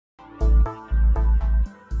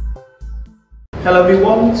Hello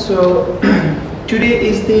everyone. So today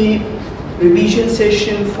is the revision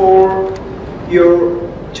session for your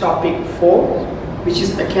topic 4, which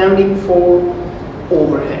is accounting for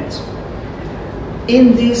overheads.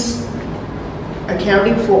 In this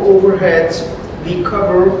accounting for overheads, we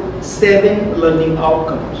cover 7 learning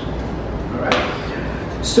outcomes.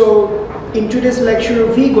 Alright. So in today's lecture,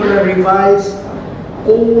 we're gonna revise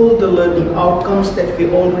all the learning outcomes that we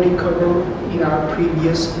already covered in our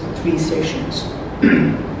previous 3 sessions.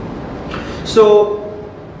 So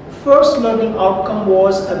first learning outcome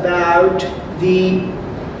was about the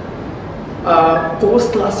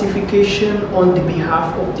cost classification on the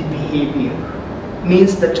behalf of the behavior,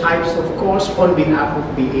 means the types of cost on behalf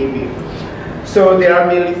of behavior. So there are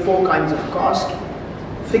mainly 4 kinds of cost: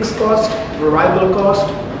 fixed cost, variable cost,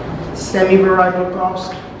 semi-variable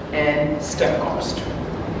cost, and step cost.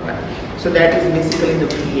 Right. So that is basically the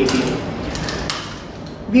behavior.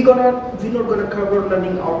 We're not gonna cover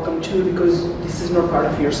learning outcome 2 because this is not part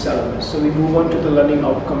of your syllabus. So we move on to the learning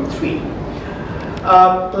outcome 3.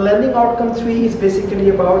 Learning outcome 3 is basically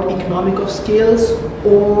about economic of scales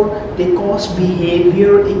or the cost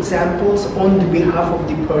behavior examples on the behalf of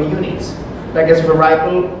the per units. Like as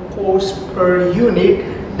variable cost per unit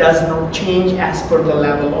does not change as per the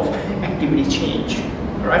level of activity change.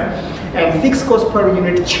 Right? And fixed cost per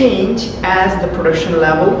unit change as the production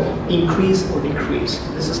level increase or decrease.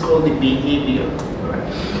 This is called the behavior. Right?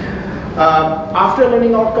 After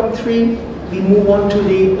learning outcome 3, we move on to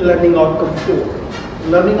the learning outcome 4.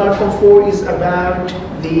 Learning outcome 4 is about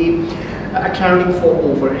the accounting for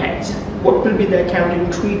overheads. What will be the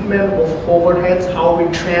accounting treatment of overheads, how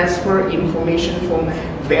we transfer information from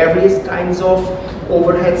various kinds of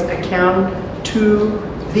overheads account to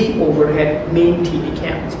the overhead main T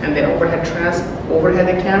account, and then overhead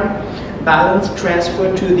account balance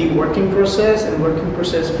transfer to the working process, and working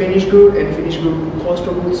process finished good, and finished good cost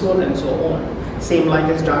of goods sold, and so on. Same like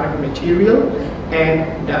as direct material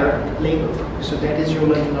and direct labor. So that is your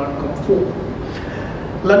learning outcome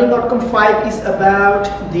 4. Learning outcome 5 is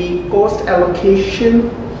about the cost allocation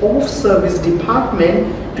of service department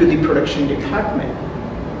to the production department.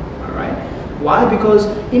 All right. Why? Because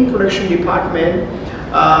in production department,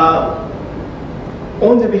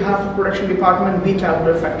 on the behalf of production department, we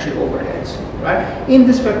calculate factory overheads. Right? In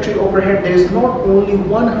this factory overhead, there is not only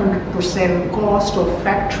 100% cost of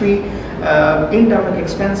factory indirect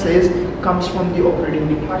expenses comes from the operating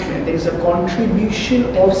department. There is a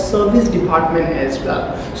contribution of service department as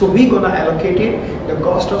well. So we're gonna allocate it, the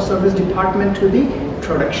cost of service department, to the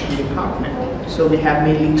production department. So we have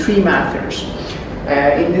mainly 3 methods.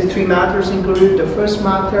 In these 3 methods included, the first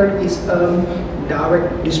method is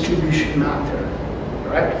direct distribution method,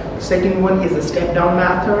 right? Second one is a step down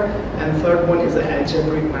method, and third one is the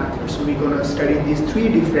algebraic method. So we're going to study these 3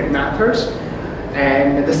 different methods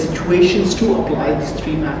and the situations to apply these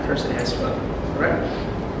 3 methods as well, right?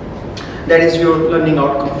 That is your learning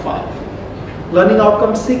outcome 5. Learning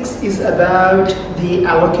outcome 6 is about the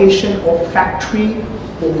allocation of factory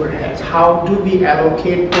overheads. How do we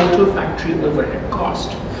allocate total factory overhead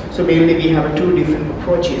cost? So mainly we have 2 different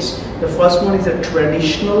approaches. The first one is a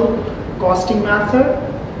traditional costing method,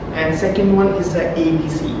 and second one is the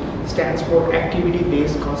ABC, stands for activity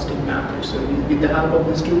based costing method. So with the help of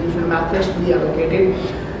these 2 different methods, we allocated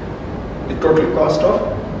the total cost of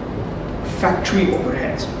factory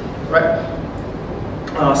overheads. Right?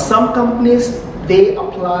 Some companies, they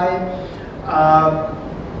apply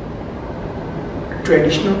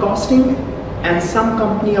traditional costing, and some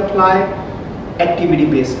company apply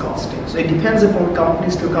activity-based costing. So it depends upon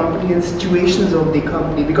companies to company and situations of the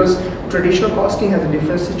company, because traditional costing has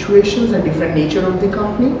different situations and different nature of the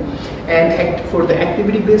company, and for the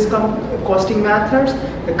activity-based costing methods,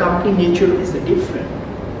 the company nature is different.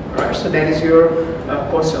 Right? So that is your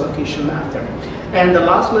cost allocation method. And the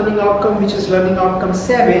last learning outcome, which is learning outcome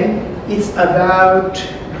 7, is about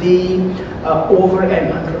the over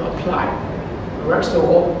and under apply. Right,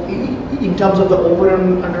 so in terms of the over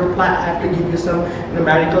and under apply, I have to give you some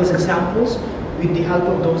numerical examples. With the help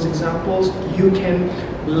of those examples, you can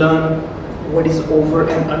learn what is over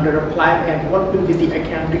and under apply and what will be the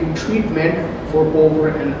accounting treatment for over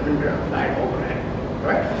and under applied overhead.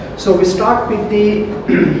 Right. So we start with the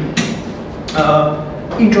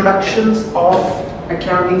introductions of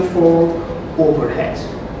accounting for overheads.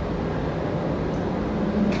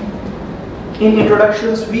 In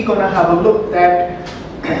introductions, we're gonna have a look at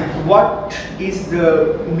what is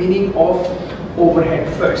the meaning of overhead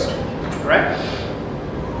first, right?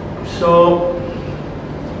 So,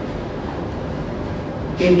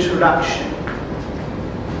 introduction.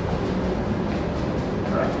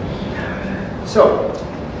 Right. So,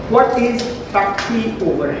 What is factory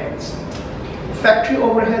overheads? Factory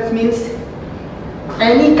overheads means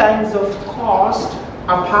any kinds of cost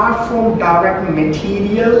apart from direct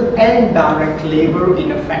material and direct labor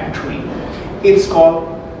in a factory. It's called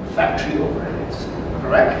factory overheads.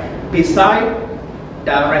 Alright? Beside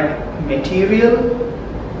direct material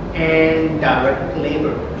and direct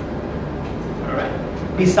labor. Alright?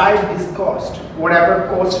 Beside this cost, whatever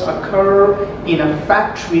costs occur in a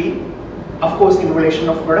factory, of course in relation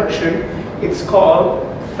of production, it's called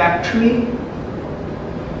factory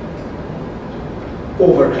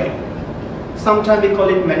overhead. Sometimes we call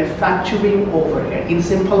it manufacturing overhead. In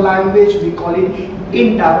simple language, we call it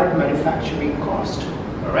indirect manufacturing cost.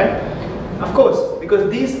 Alright? Of course, because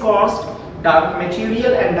these costs, direct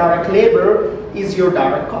material and direct labor, is your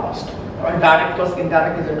direct cost. Alright? Direct plus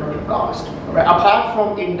indirect is a total cost. Alright? Apart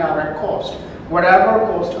from indirect cost, whatever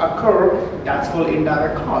costs occur, that's called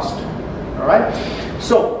indirect cost. Alright?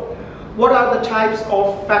 So, what are the types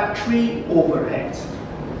of factory overheads?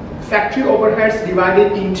 Factory overheads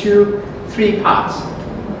divided into three parts.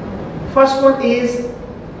 First one is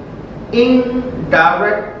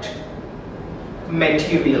indirect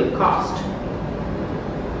material cost.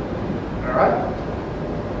 Alright?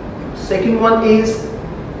 Second one is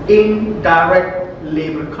indirect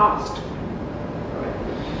labor cost. Alright?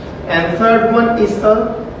 And third one is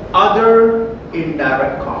other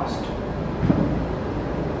indirect cost.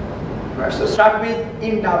 Alright, so start with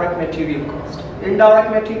indirect material cost.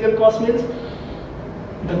 Indirect material cost means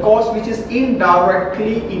the cost which is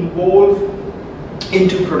indirectly involved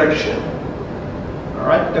into production.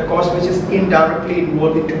 Alright, the cost which is indirectly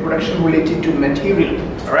involved into production related to material.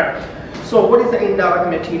 Alright, so what is the indirect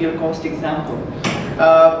material cost example?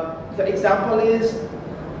 The example is,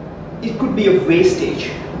 it could be a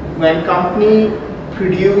wastage when company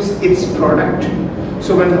produce its product.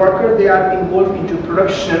 So when worker they are involved into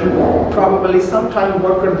production, probably sometime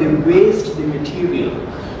worker they waste the material.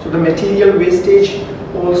 So the material wastage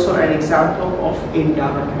also an example of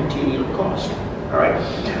indirect material cost. Alright.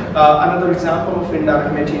 Another example of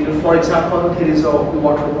indirect material, for example, here is a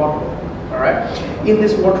water bottle. Alright. In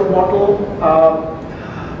this water bottle,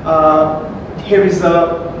 here is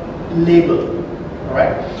a label.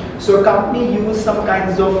 Alright. So a company use some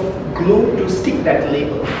kinds of glue to stick that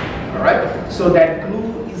label. Alright. So that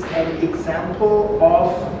glue is an example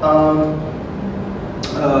of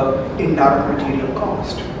indirect material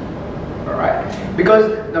cost. Alright, because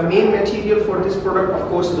the main material for this product of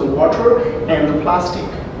course is the water and the plastic.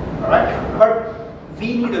 Alright, but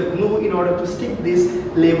we need a glue in order to stick this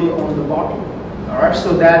label on the bottle. Alright,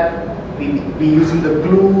 so that we be using the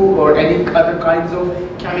glue or any other kinds of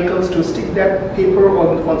chemicals to stick that paper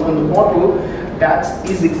on the bottle. That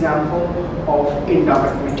is example of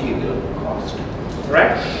indirect material cost.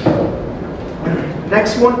 Right.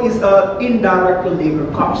 Next one is indirect labor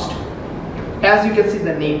cost. As you can see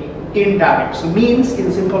the name, indirect. So means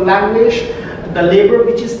in simple language, the labor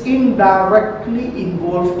which is indirectly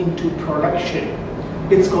involved into production.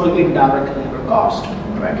 It's called indirect labor cost.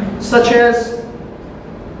 Right. Such as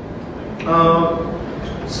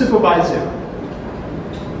supervisor.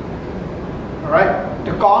 Alright,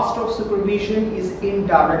 the cost of supervision is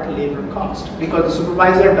indirect labor cost because the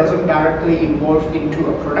supervisor doesn't directly involve into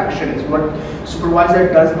a production. It's what supervisor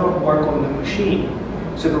does not work on the machine.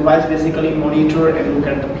 Supervisor basically monitor and look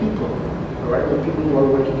at the people. Alright, the people who are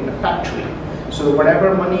working in a factory. So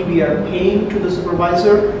whatever money we are paying to the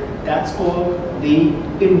supervisor, that's called the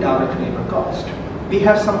indirect labor cost. We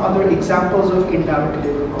have some other examples of indirect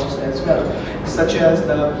labor cost as well, such as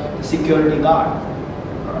the security guard.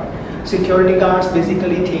 Security guards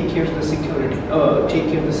basically take care of the security, or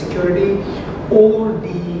the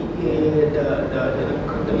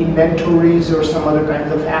inventories or some other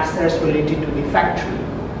kinds of assets related to the factory.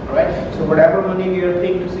 All right. So whatever money we are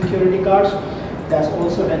paying to security guards, that's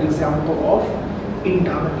also an example of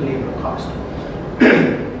indirect labor cost.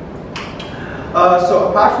 So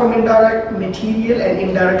apart from indirect material and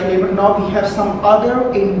indirect labor, now we have some other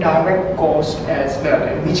indirect cost as well,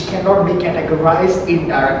 which cannot be categorized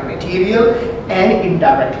indirect material and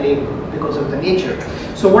indirect labor because of the nature.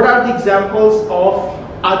 So what are the examples of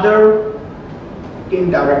other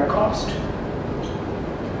indirect cost?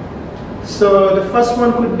 So the first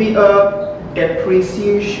one could be a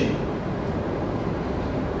depreciation.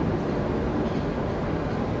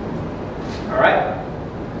 All right.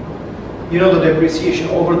 You know the depreciation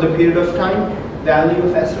over the period of time, value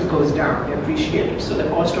of assets goes down, depreciated. So the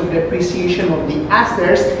cost of depreciation of the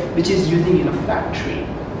assets which is using in a factory.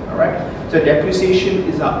 Alright. So depreciation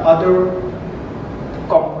is a other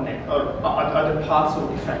component or other parts of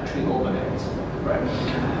the factory overheads. Right.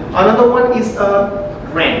 Another one is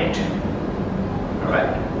rent. All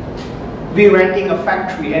right. We're renting a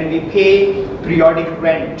factory and we pay periodic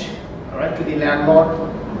rent, all right, to the landlord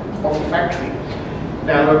of the factory,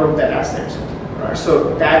 landlord of that assets. All right.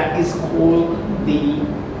 So that is called the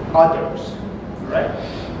others. All right.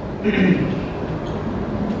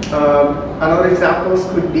 Another examples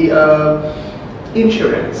could be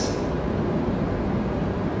insurance.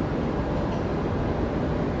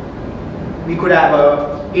 We could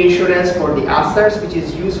have insurance for the assets which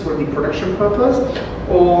is used for the production purpose,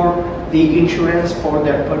 or the insurance for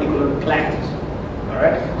that particular plant. All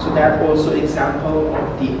right. So that also example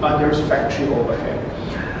of the others factory overhead.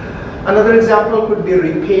 Another example could be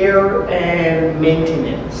repair and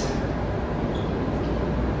maintenance.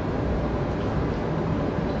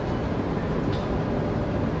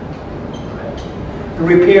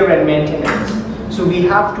 Repair and maintenance. So we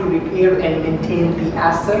have to repair and maintain the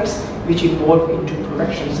assets which involve into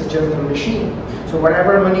production, such as the machine. So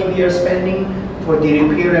whatever money we are spending for the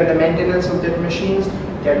repair and the maintenance of that machines,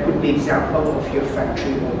 that could be example of your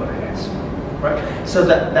factory overheads. Right? So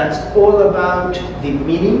that's all about the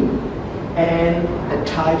meaning and the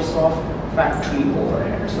types of factory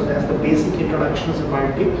overheads. So that's the basic introductions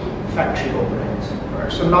about the factory overheads.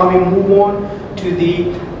 Right? So now we move on to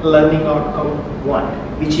the learning outcome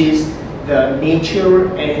 1, which is the nature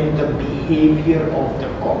and the behavior of the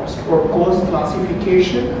cost, or cost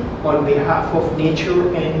classification on behalf of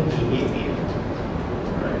nature and behavior.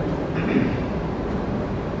 Right.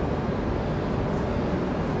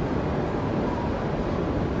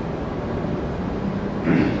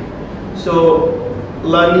 So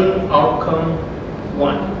learning outcome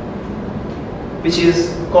 1, which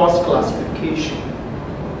is cost classification.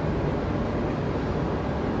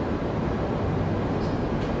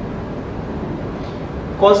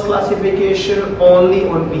 Cost classification only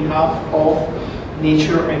on behalf of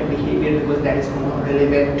nature and behavior, because that is more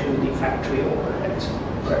relevant to the factory overheads.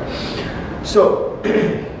 Right. So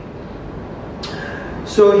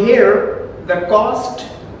here the cost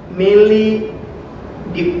mainly,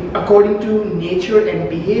 according to nature and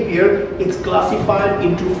behavior, it's classified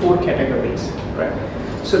into 4 categories. Right.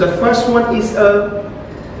 So the first one is a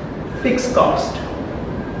fixed cost.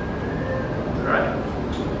 Right.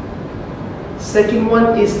 Second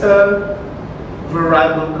one is a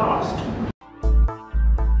variable cost.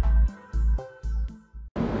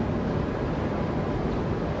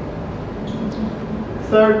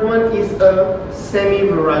 Third one is a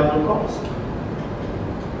semi-variable cost,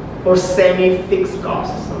 or semi-fixed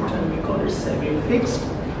cost. Sometimes we call it semi-fixed,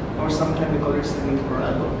 or sometimes we call it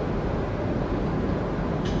semi-variable.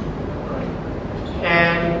 Right.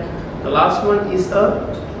 And the last one is a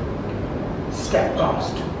step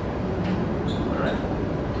cost.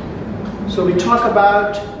 So we talk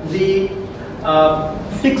about the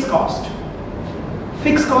fixed cost.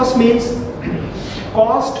 Fixed cost means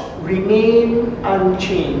cost remain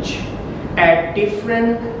unchanged at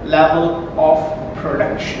different level of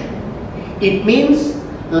production. It means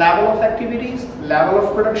level of activities, level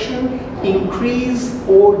of production increase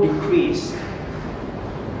or decrease,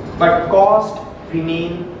 but cost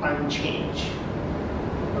remain unchanged.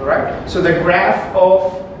 All right. So the graph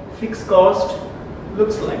of fixed cost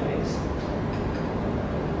looks like this.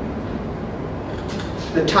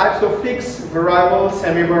 The types of fixed, variable,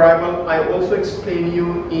 semi-variable, I also explain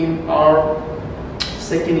you in our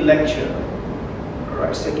second lecture,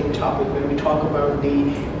 right, second topic, when we talk about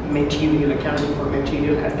the material, accounting for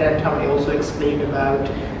material. At that time I also explained about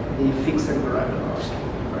the fixed and variable cost.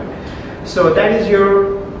 Right. So that is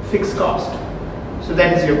your fixed cost. So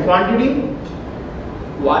that is your quantity,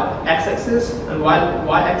 x-axis, and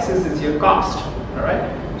y-axis is your cost. All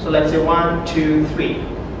right. So let's say 1, 2, 3,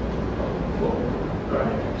 4.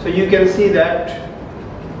 Right. So you can see that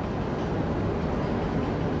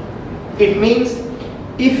it means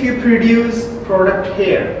if you produce product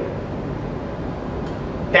here,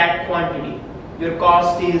 that quantity, your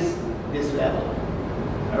cost is this level.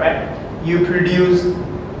 All right. You produce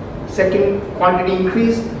second quantity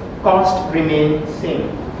increase, cost remain same.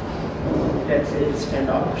 Let's say it's $10.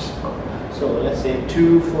 So let's say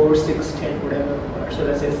 2, 4, 6, 10, whatever. So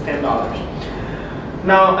let's say it's $10.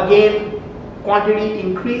 Now again, quantity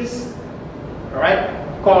increase, all right,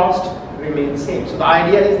 cost remains same. So the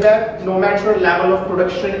idea is that no matter level of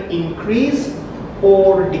production increase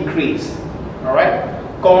or decrease, all right,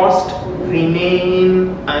 cost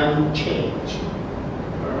remain unchanged.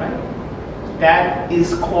 All right, that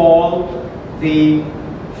is called the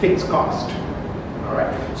fixed cost. All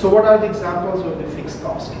right. So what are the examples of the fixed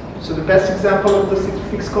cost? So the best example of the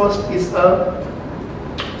fixed cost is a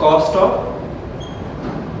cost of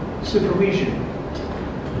supervision.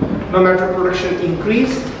 No matter production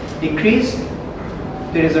increase, decrease,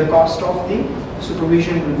 there is a cost of the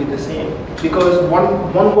supervision will be the same, because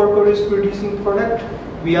one worker is producing product,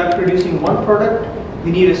 we are producing one product,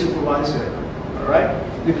 we need a supervisor. All right,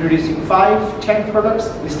 we're producing 5, 10 products,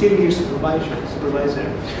 we still need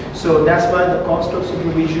supervisor. So that's why the cost of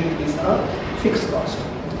supervision is a fixed cost.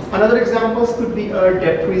 Another examples could be a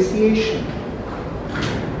depreciation.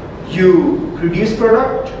 You produce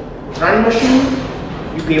product, run machine,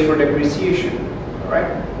 you pay for depreciation. All right,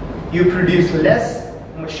 you produce less,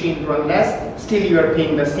 machine run less, still you are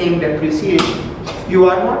paying the same depreciation. You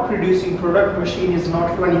are not producing product, machine is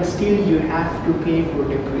not running, still you have to pay for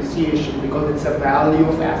depreciation, because it's a value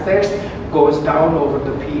of assets goes down over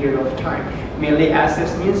the period of time. Merely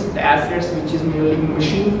assets means the assets which is merely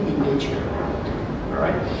machine in nature. All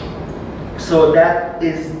right, so that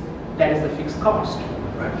is the fixed cost.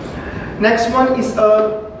 Right. Next one is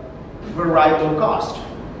a variable cost.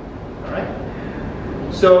 All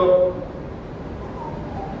right, so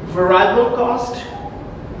variable cost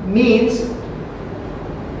means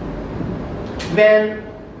when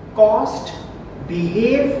cost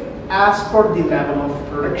behave as per the level of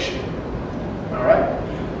production. All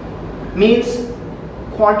right, means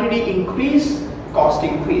quantity increase, cost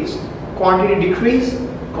increase, quantity decrease,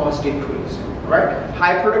 cost decrease. Right,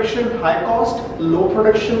 high production, high cost, low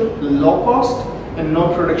production, low cost, and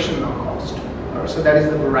no production, no cost. All right, so that is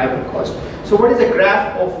the variable cost. So what is a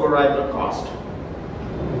graph of variable cost?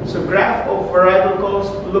 So graph of variable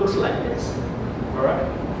cost looks like this. All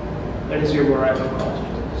right, that is your variable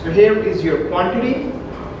cost. So here is your quantity,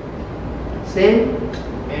 same,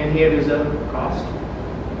 and here is a cost.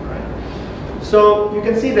 All right. So you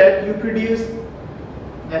can see that you produce,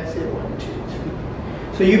 let's say 1, 2,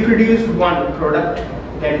 3. So you produce one product,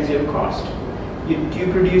 that is your cost. You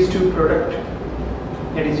produce 2 product,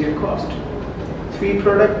 that is your cost. 3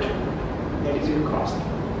 product, that is your cost.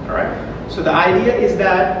 All right. So the idea is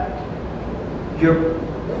that your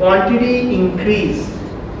quantity increase,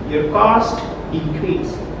 your cost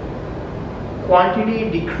increase. Quantity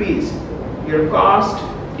decrease, your cost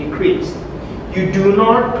decrease. You do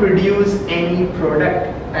not produce any product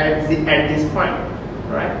at this point.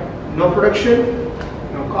 Right? No production,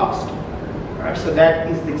 no cost. Right? So that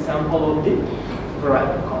is the example of the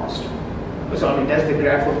variable cost. Sorry, that's the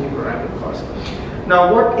graph of the variable cost.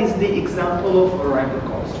 Now, what is the example of variable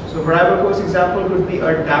cost? So variable cost example could be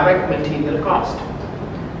a direct material cost.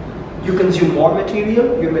 You consume more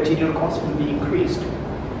material, your material cost will be increased.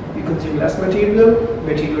 You consume less material,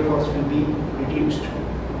 material cost will be reduced.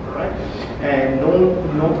 All right? And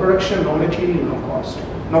no production, no material, no cost.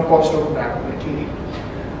 No cost of direct material.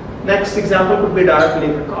 Next example could be direct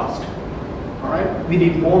labor cost. All right? We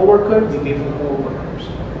need more workers, we pay for more workers.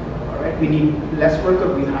 All right? We need less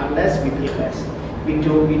workers, we have less, we pay less. We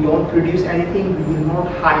don't produce anything, we will not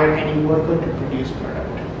hire any worker to produce product.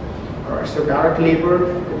 All right? So direct labor,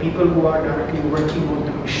 the people who are directly working on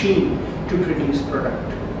the machine to produce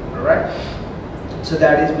product. All right? So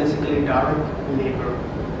that is basically direct labor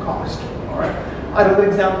cost. All right? Other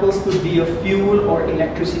examples could be a fuel or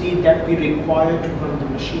electricity that we require to run the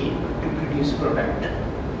machine to produce product.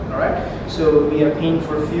 All right? So we are paying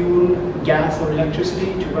for fuel, gas, or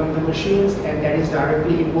electricity to run the machines, and that is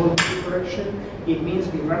directly involved in production. It means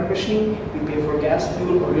we run machine, we pay for gas,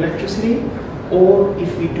 fuel, or electricity. Or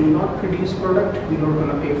if we do not produce product, we're not going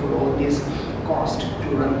to pay for all this cost to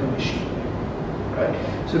run the machine. Right?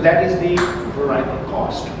 So that is the variable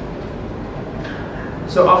cost.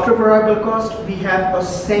 So after variable cost, we have a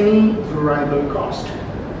semi-variable cost.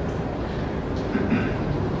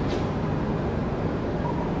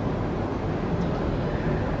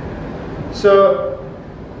 So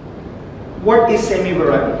what is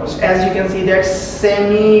semi-variable cost? As you can see, that's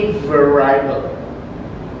semi-variable.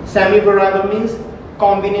 Semi-variable means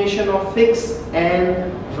combination of fixed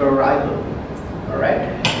and variable. All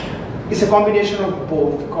right? It's a combination of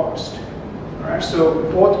both costs. All right? So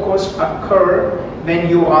both costs occur when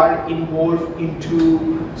you are involved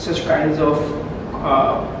into such kinds of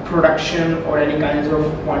production or any kinds of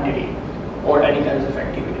quantity or any kinds of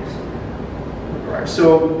activities. All right?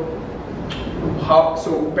 So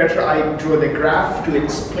better I draw the graph to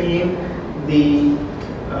explain the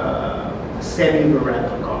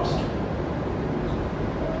semi-variable cost.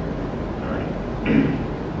 All right.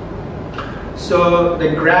 So the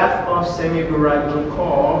graph of semi-variable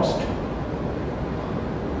cost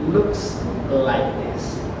looks like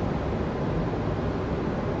this.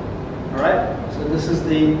 All right. So this is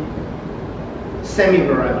the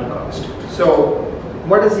semi-variable cost. So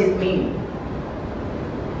what does it mean?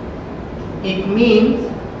 It means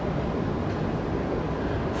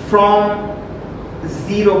from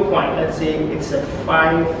 0 point, let's say it's a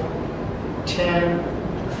 5, 10,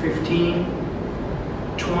 15,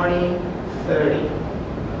 20, 30.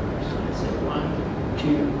 So let's say 1, 2,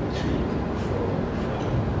 3,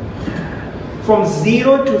 4, 5. From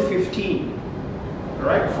 0 to 15,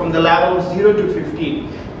 right? From the level of 0 to 15,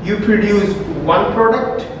 you produce 1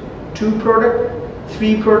 product, 2 product,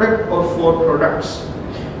 3 product, or 4 products.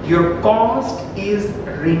 Your cost is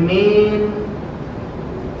remain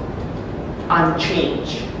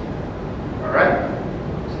unchanged. All right.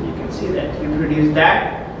 So you can see that you produce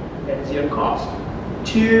that is your cost.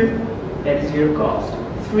 2, that is your cost.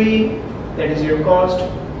 3, that is your cost.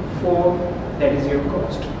 4, that is your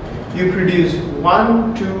cost. You produce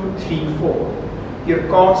 1, 2, 3, 4. Your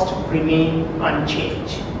cost remain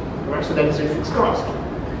unchanged. All right. So that is your fixed cost.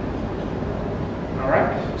 All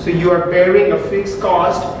right. So you are bearing a fixed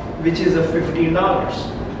cost, which is a $15.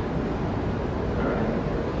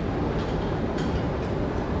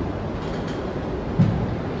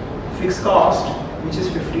 Fixed cost, which is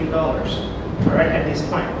 $15, all right, at this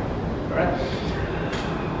point, all right.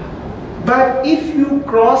 But if you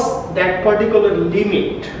cross that particular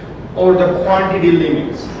limit or the quantity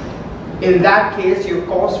limits, in that case, your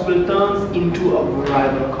cost will turn into a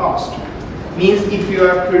variable cost. Means if you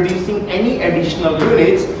are producing any additional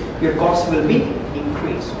units, your cost will be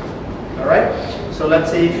increased. All right. So let's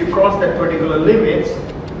say if you cross that particular limit,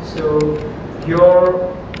 so your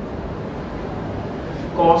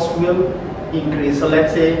cost will increase. So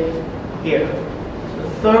let's say here, so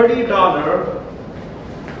 $30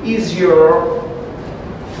 is your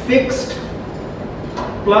fixed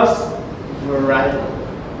plus variable.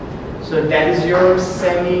 So that is your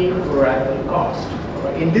semi-variable cost.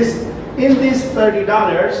 Right. In this $30,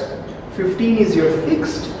 15 is your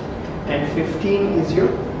fixed and 15 is your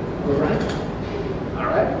variable. All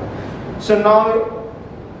right. So now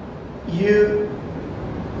you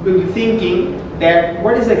will be thinking that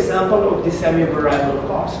what is the example of the semi-variable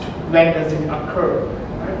cost? When does it occur?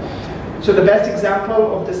 Right? So the best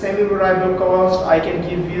example of the semi-variable cost I can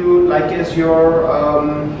give you like is your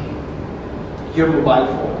mobile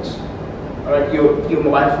phones. All right, your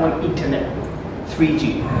mobile phone internet,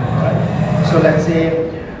 3G. Right? So let's say,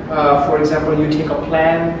 for example, you take a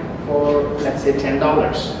plan for let's say $10,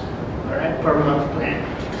 all right, per month plan.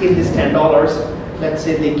 In this $10, let's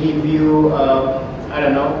say they give you I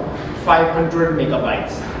don't know, 500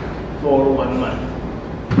 megabytes for 1 month,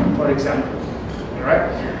 for example. All right.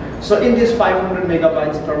 So in this 500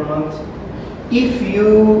 megabytes per month, if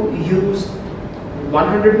you use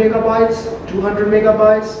 100 megabytes, 200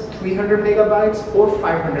 megabytes, 300 megabytes, or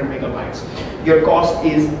 500 megabytes, your cost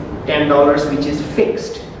is $10, which is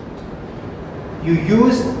fixed. You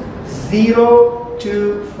use 0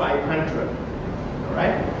 to 500. All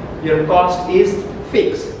right. Your cost is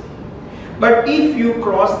fixed. But if you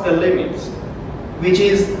cross the limits, which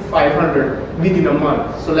is 500 within a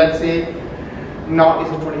month, so let's say now is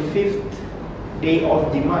the 25th day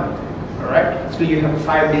of the month, all right? So you have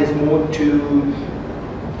 5 days more to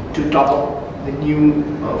top up the new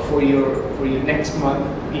for your next month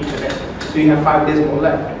internet. So you have 5 days more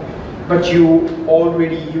left, but you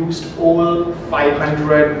already used all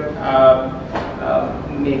 500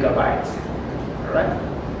 megabytes, all right?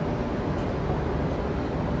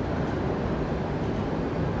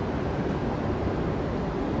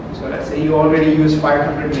 So let's say you already use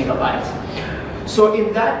 500 megabytes. So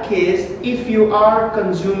in that case, if you are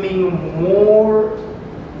consuming more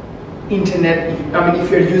internet, if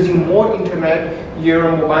you're using more internet,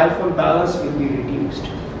 your mobile phone balance will be reduced.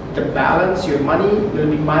 The balance, your money will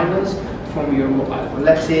be minus from your mobile phone.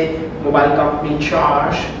 Let's say mobile company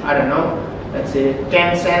charge, I don't know, let's say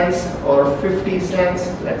 10 cents or 50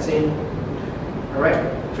 cents, let's say, all right,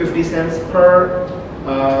 50 cents per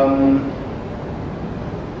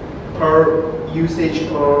usage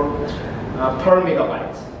or per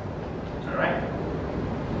megabytes, all right,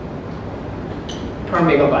 per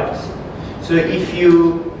megabytes. So if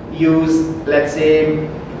you use, let's say,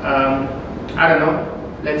 I don't know,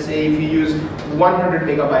 let's say if you use 100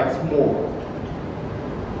 megabytes more,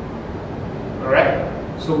 all right,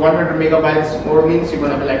 so 100 megabytes more means you're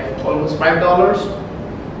gonna be like almost $5, all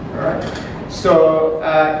right. So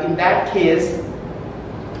in that case,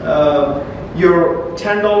 your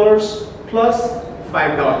 $10 plus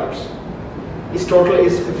 $5 is total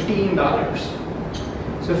is $15.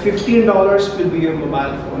 So $15 will be your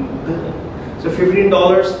mobile phone bill. So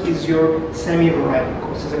 $15 is your semi-variable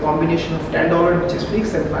cost. It's a combination of $10 which is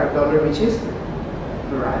fixed and $5 which is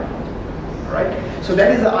variable. All right. So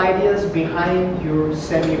that is the ideas behind your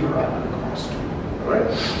semi-variable cost. All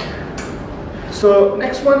right. So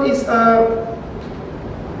next one is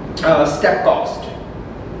step cost.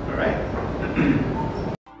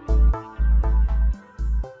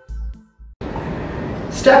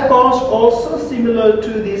 Step cost, also similar to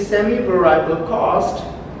the semi-variable cost,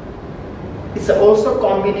 it's also a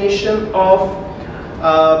combination of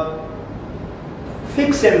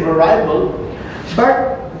fixed and variable,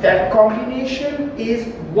 but that combination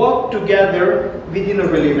is worked together within a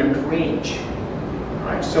relevant range.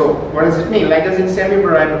 Right? So what does it mean? Like as in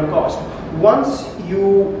semi-variable cost, once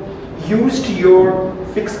you used your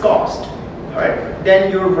fixed cost, right,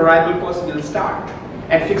 then your variable cost will start,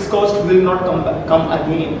 and fixed cost will not come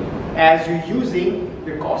again. As you're using,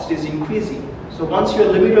 your cost is increasing. So once your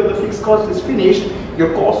limit of the fixed cost is finished,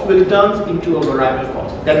 your cost will turn into a variable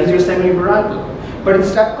cost. That is your semi-variable. But in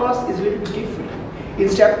step cost is a little bit different. In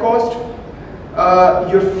step cost,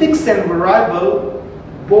 your fixed and variable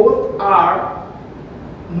both are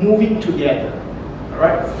moving together. All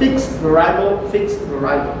right, fixed, variable, fixed,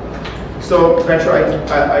 variable. So better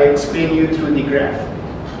I explain you through the graph.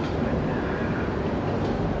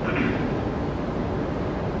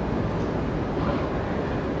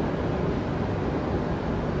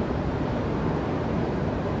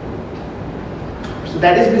 So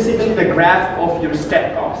that is basically the graph of your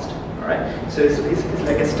step cost. All right, so it's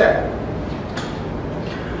like a step.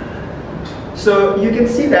 So you can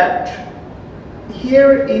see that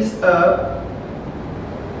here is a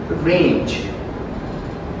range.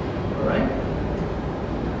 All right,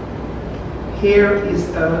 here is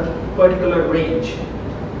a particular range.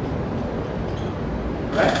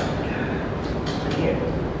 Right, so here,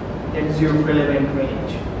 that is your relevant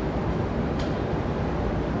range.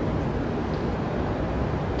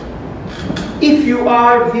 If you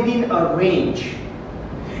are within a range,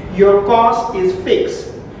 your cost is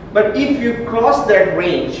fixed. But if you cross that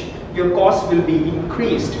range, your cost will be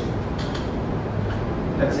increased.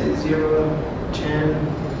 Let's say 0, 10,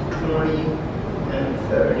 20, and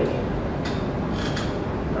 30.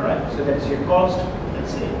 Alright, so that's your cost.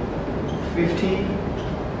 Let's say 50,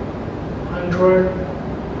 100,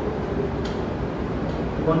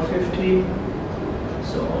 150,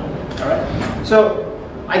 so on. Alright. So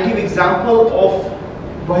I give example of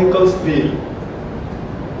vehicle's wheel,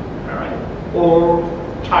 all right, or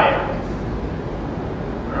tire.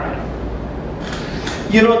 All right.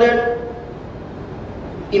 You know that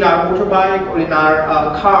in our motorbike or in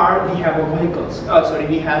our car we have a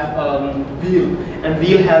we have wheel, and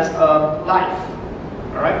wheel has a life.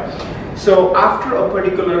 All right. So after a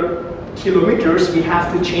particular kilometers, we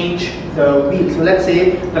have to change the wheel. So let's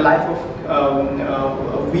say the life of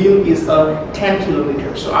a wheel is 10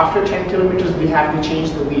 kilometers. So after 10 kilometers, we have to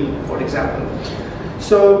change the wheel, for example.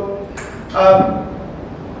 So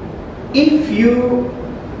if you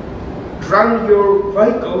run your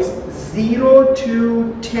vehicles 0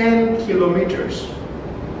 to 10 kilometers,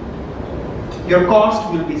 your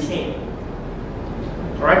cost will be same.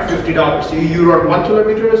 All right, $50. So you run 1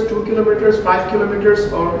 kilometers, 2 kilometers, 5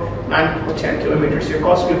 kilometers, or 9 or 10 kilometers. Your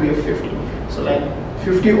cost will be 50. So like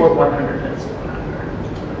 50 or 100, let's say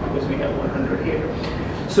 100, because we have 100 here.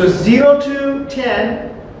 So 0 to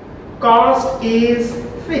 10, cost is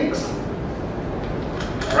fixed.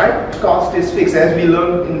 Right? Cost is fixed, as we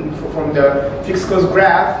learned from the fixed cost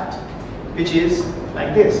graph, which is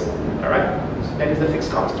like this. All right? So that is the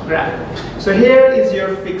fixed cost graph. So here is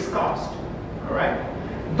your fixed cost. All right?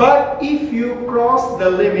 But if you cross the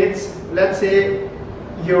limits, let's say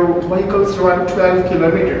your vehicles run 12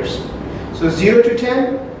 kilometers. So 0 to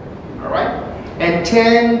 10, all right, and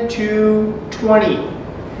 10 to 20.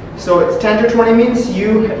 So it's 10 to 20 means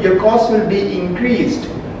your cost will be increased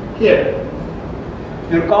here.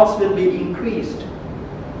 Your cost will be increased.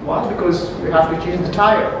 Why? Because we have to change the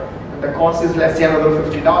tire, and the cost is, let's say, another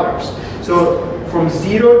 $50. So from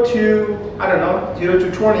 0 to, I don't know, 0 to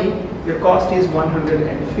 20, your cost is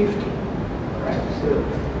 150. All right. So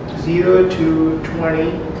 0 to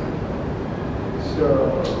 20. So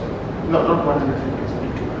not 150, it's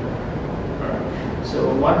only 200. All right. So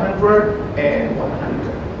 100 and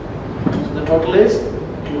 100. So the total is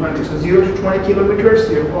 200. So 0 to 20 kilometers,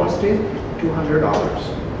 your cost is $200. All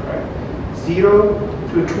right. 0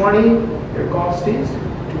 to 20, your cost is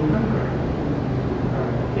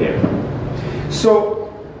 200. Here. So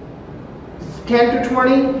 10 to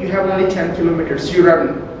 20, you have only 10 kilometers. You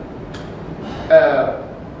run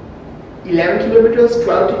 11 kilometers,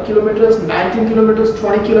 12 kilometers, 19 kilometers,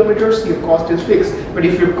 20 kilometers, your cost is fixed. But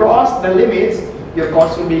if you cross the limits, your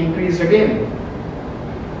cost will be increased again.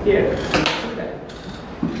 Here,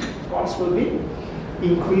 cost will be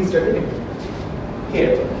increased again.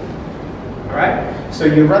 Here. Alright? So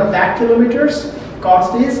you run that kilometers,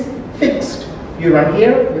 cost is fixed. You run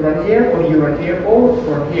here, or you run here,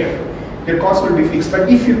 or here. Your cost will be fixed. But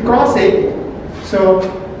if you cross it, So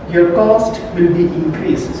your cost will be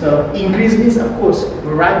increased. So increase means, of course,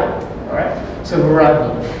 variable. All right. So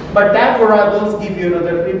variable, but that variables give you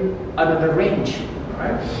another range. All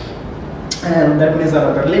right. And that means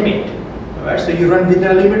another limit. All right. So you run within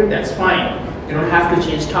a limit. That's fine. You don't have to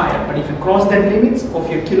change tire. But if you cross that limits of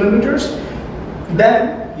your kilometers,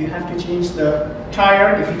 then you have to change the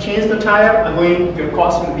tire. If you change the tire, again your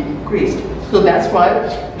cost will be increased. So that's why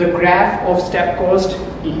the graph of step cost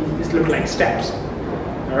is look like steps.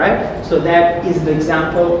 All right. So that is the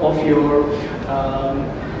example of your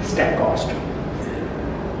step cost.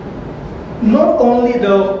 Not only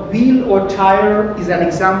the wheel or tire is an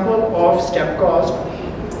example of step cost.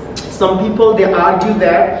 Some people, they argue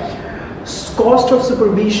that cost of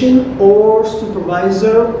supervision or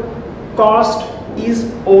supervisor cost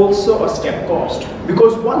is also a step cost,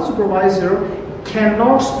 because one supervisor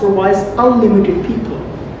cannot supervise unlimited people,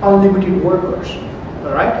 unlimited workers.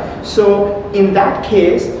 All right. So in that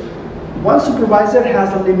case, one supervisor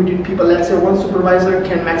has a limited people. Let's say one supervisor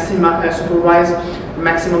can supervise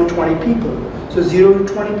maximum 20 people. So 0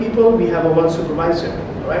 to 20 people, we have a one supervisor.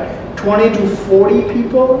 Right? 20 to 40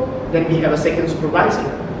 people, then we have a second supervisor.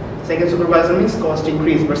 Second supervisor means cost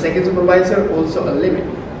increase, but second supervisor also a limit.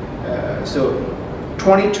 So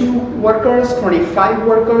 22 workers, 25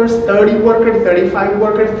 workers, 30 workers, 35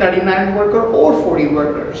 workers, 39 workers, or 40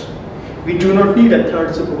 workers. We do not need a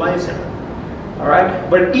third supervisor. All right.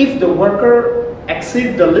 But if the worker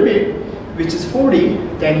exceeds the limit, which is 40,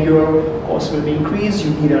 then your cost will be increased.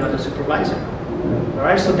 You need another supervisor. All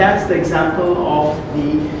right. So that's the example of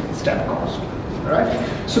the step cost. All right.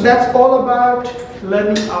 So that's all about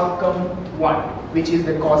learning outcome 1, which is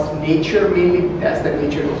the cost nature. Mainly, that's the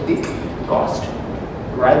nature of the cost.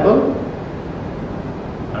 Variable.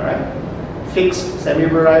 All right. Fixed,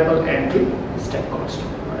 semi-variable, and the step cost.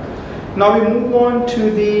 All right. Now we move on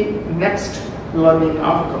to the next learning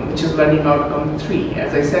outcome, which is learning outcome 3.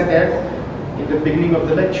 As I said that in the beginning of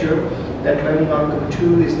the lecture, that learning outcome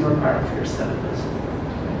 2 is not part of your syllabus.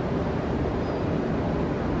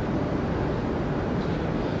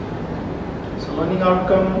 So learning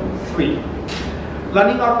outcome 3.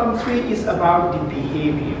 Learning outcome 3 is about the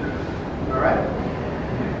behavior. All right.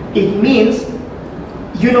 It means,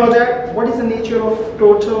 you know that what is the nature of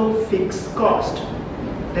total fixed cost?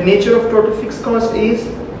 The nature of total fixed cost is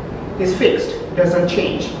fixed. Doesn't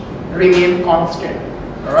change, remain constant.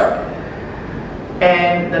 All right.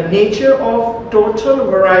 And the nature of total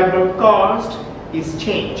variable cost is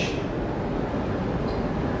change.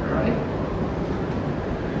 All right.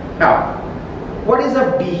 Now, what is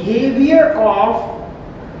the behavior of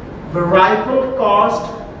variable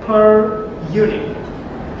cost per unit?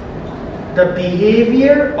 The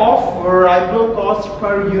behavior of variable cost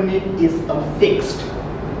per unit is a fixed.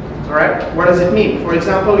 Right? What does it mean? For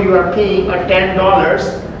example, you are paying a $10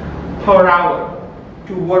 per hour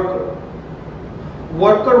to worker.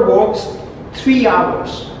 Worker works 3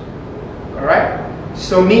 hours. All right?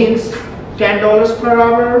 So means $10 per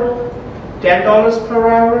hour, $10 per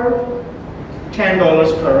hour,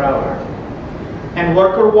 $10 per hour. And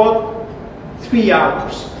worker work 3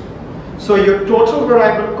 hours. So your total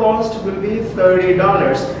variable cost will be $30.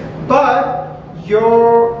 But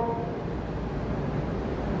your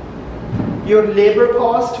labor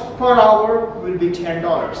cost per hour will be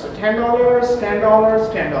 $10. So $10, $10,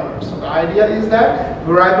 $10. So the idea is that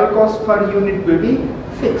variable cost per unit will be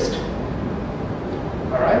fixed.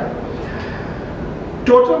 All right.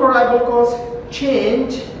 Total variable cost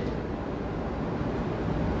change.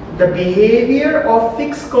 The behavior of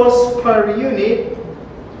fixed cost per unit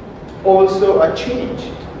also a change.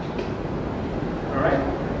 All right.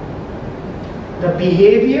 The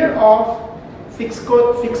behavior of fixed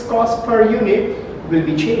cost per unit will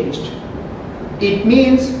be changed. It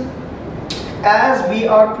means as we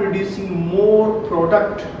are producing more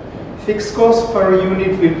product, fixed cost per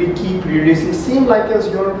unit will be keep reducing, same like as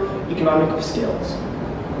your economic of scales.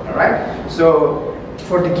 All right. So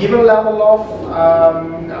for the given level of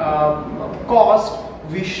cost,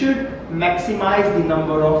 we should maximize the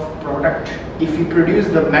number of product. If we produce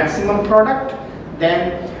the maximum product,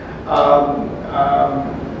 then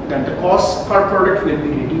the cost per product will be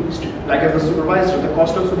reduced. Like as a supervisor, the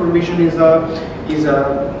cost of supervision is a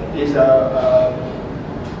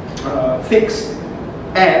fixed,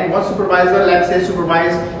 and one supervisor, let's say,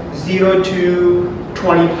 supervise 0 to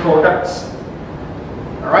 20 products.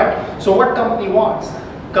 All right. So what company wants?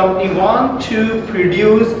 Company want to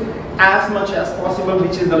produce as much as possible,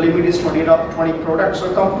 which is the limit is 20 products.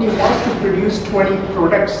 So company wants to produce 20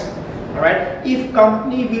 products. All right. If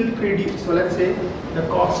company will produce, so let's say the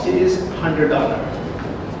cost is $100.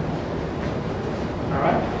 All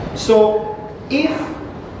right. So if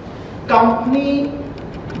company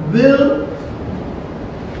will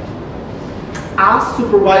ask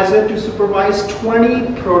supervisor to supervise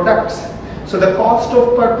 20 products, so the cost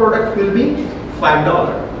of per product will be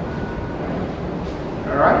 $5.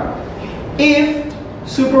 Alright? If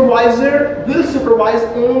supervisor will supervise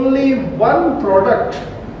only one product,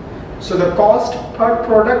 so the cost per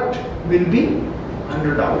product will be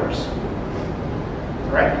 $100.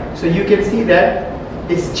 Right? So you can see that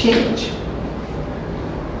it's change.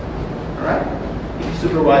 Alright? If you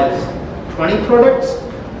supervise 20 products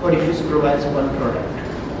or if you supervise one product.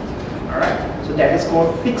 Alright? So that is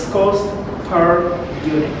called fixed cost per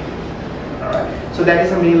unit. Alright? So that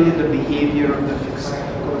is mainly the behavior of the fixed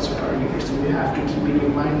cost per unit. So you have to keep in your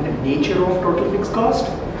mind the nature of total fixed cost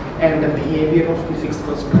and the behavior of the fixed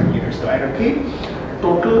cost per unit. So I repeat,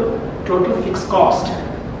 total fixed cost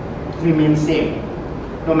remains same,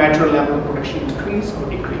 no matter level of production increase or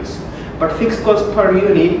decrease. But fixed cost per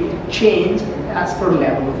unit change as per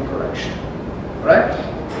level of production. Right?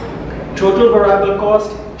 Total variable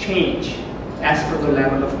cost change as per the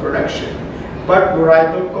level of production. But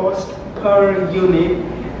variable cost per unit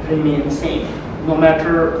remains same. No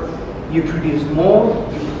matter you produce more,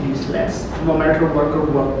 you produce less. No matter worker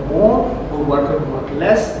work more or worker work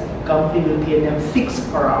less, company will pay them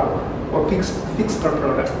fixed per hour or fixed per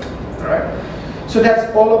product. Alright? So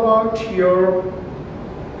that's all about your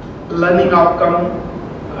learning outcome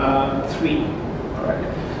 3.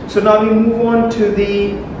 Alright. So now we move on to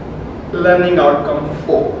the learning outcome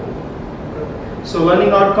 4. So learning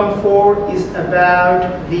outcome 4 is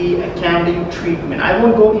about the accounting treatment. I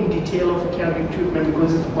won't go in detail of accounting treatment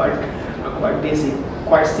because it's quite basic,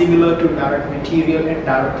 quite similar to direct material and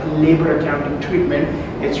direct labor accounting treatment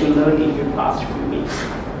that you learned in your past few weeks.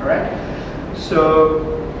 Alright. So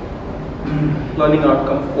learning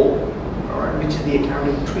outcome 4, alright, which is the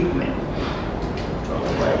accounting treatment. Talk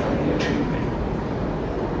about accounting treatment.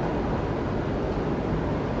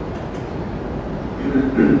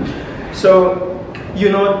 So, you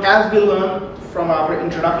know, as we learned from our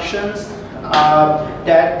introductions,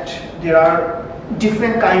 that there are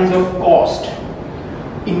different kinds of cost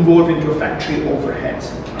involved into factory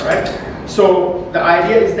overheads. All right. So the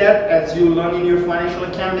idea is that, as you learn in your financial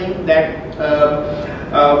accounting, that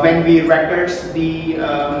when we records the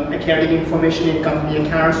accounting information in company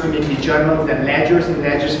accounts, we make the journals and ledgers. In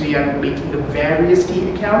ledgers, we are making the various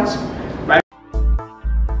T accounts.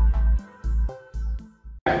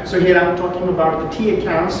 So here I'm talking about the T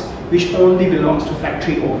accounts which only belongs to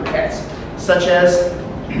factory overheads, such as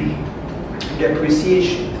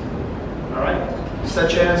depreciation, all right,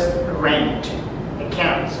 such as rent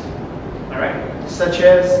accounts, all right, such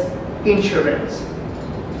as insurance.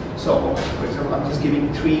 So, for example, I'm just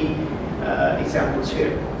giving 3 examples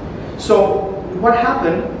here. So what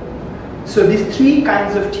happened? So these 3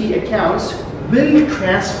 kinds of T accounts will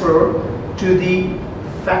transfer to the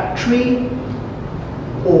factory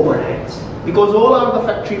overheads, because all are the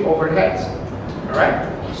factory overheads. All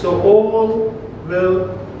right. So all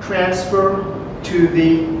will transfer to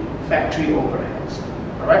the factory overheads.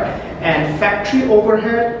 All right. And factory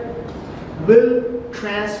overhead will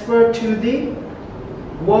transfer to the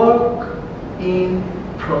work in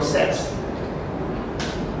process.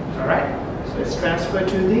 All right. So it's transferred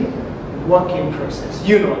to the work in process.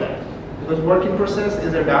 You know that, because work in process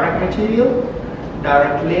is a direct material,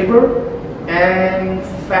 direct labor, and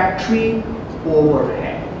factory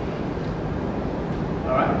overhead.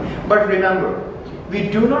 All right. But remember, we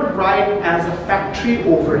do not write as a factory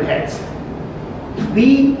overheads.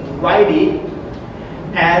 We write it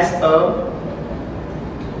as a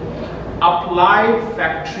applied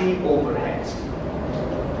factory overheads.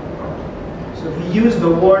 So we use the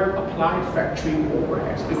word applied factory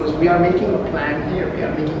overheads because we are making a plan here.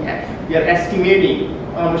 We are estimating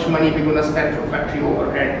how much money we're going to spend for factory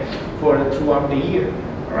overhead throughout the year.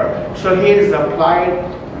 All right. So here is the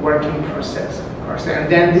applied working process. All right.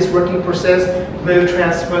 And then this working process will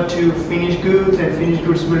transfer to finished goods, and finished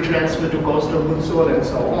goods will transfer to cost of goods sold, and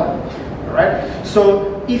so on. All right.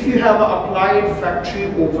 So if you have applied factory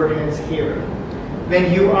overheads here,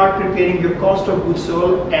 when you are preparing your cost of goods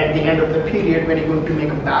sold at the end of the period, when you're going to make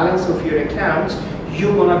a balance of your accounts,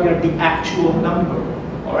 you're going to get the actual number.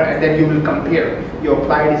 All right. And then you will compare. Your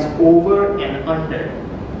applied is over and under.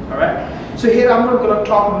 All right. So here I'm not going to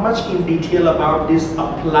talk much in detail about this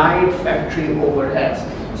applied factory overheads.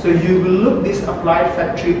 So you will look this applied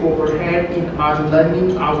factory overhead in our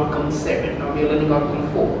learning outcome 7. Now we are learning outcome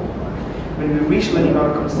 4. When we reach learning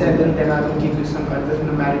outcome 7, then I will give you some kinds of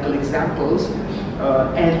numerical examples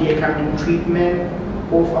and the accounting treatment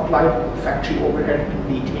of applied factory overhead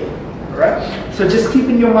in detail. All right. So just keep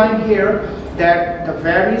in your mind here that the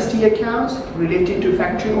various T accounts related to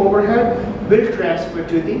factory overhead will transfer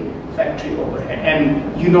to the factory overhead,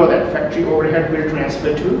 and you know that factory overhead will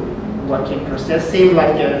transfer to work in process, same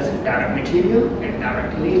like as direct material and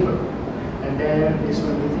direct labor. And then this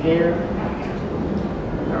one is here.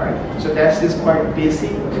 Alright, so that's is quite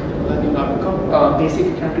basic learning outcome, basic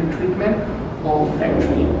accounting treatment of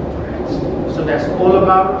factory overheads. So that's all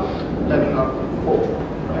about learning outcome 4.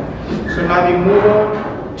 Right? So now we move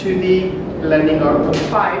on to the learning outcome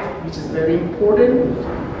 5, which is very important,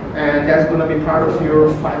 and that's going to be part of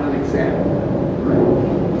your final exam. Right?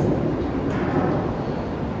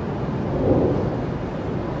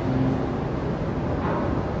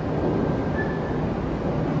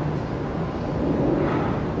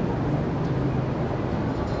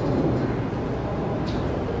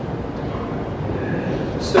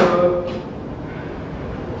 So,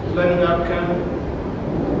 learning outcome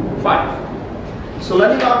 5. So,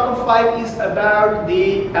 learning outcome 5 is about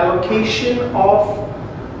the allocation of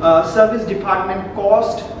service department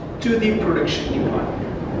cost to the production department.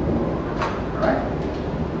 Alright?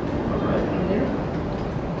 Alright, in here.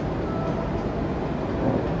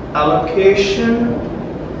 Allocation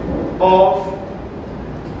of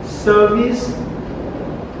service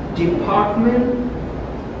department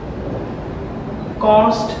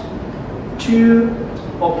cost to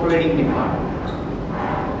operating department.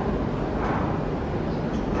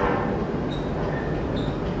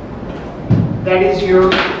 That is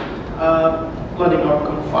your learning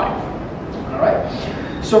outcome 5. All right.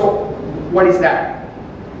 So, what is that?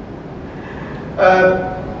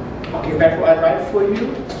 Okay, better I write for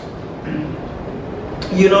you.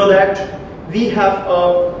 You know that we have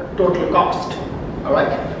a total cost. All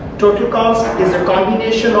right. Total cost is a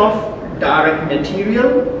combination of direct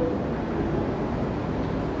material,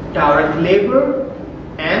 direct labor,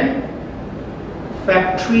 and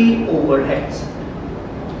factory overheads.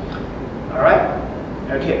 Alright?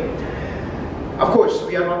 Okay. Of course,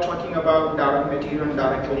 we are not talking about direct material and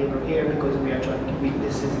direct labor here because we are talking,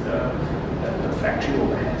 this is the factory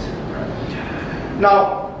overheads. Right?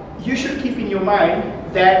 Now, you should keep in your mind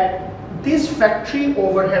that this factory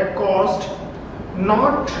overhead cost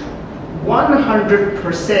not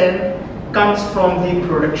 100% comes from the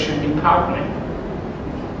production department.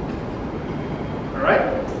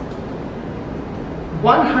 Alright?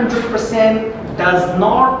 100% does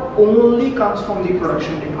not only comes from the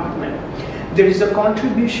production department. There is a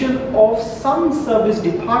contribution of some service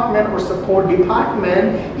department or support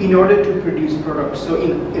department in order to produce products. So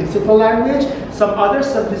in simple language, some other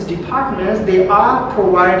service departments, they are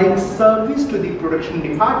providing service to the production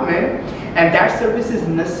department, and that service is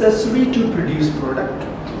necessary to produce product.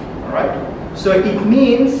 Alright? So it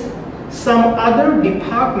means some other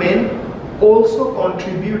department also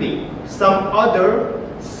contributing, some other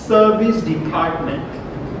service department.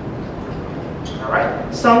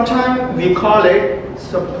 Alright, sometimes we call it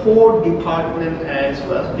support department as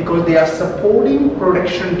well, because they are supporting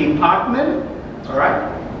production department.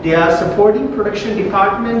 Alright, they are supporting production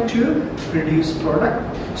department to produce product.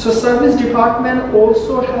 So service department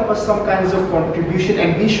also have some kinds of contribution,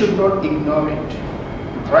 and we should not ignore it.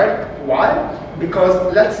 Right? Why? Because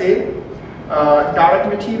let's say direct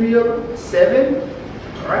material 7,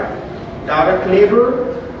 right? Direct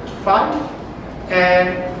labor 5,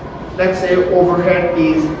 and let's say overhead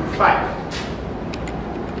is 5.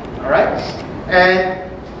 Alright?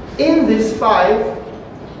 And in this 5,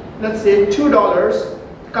 let's say $2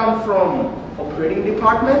 come from operating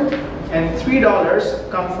department and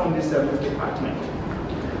 $3 come from the service department.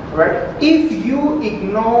 Alright? If you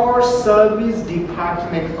ignore service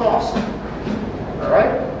department cost,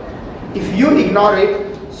 alright? If you ignore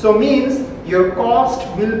it, so means your cost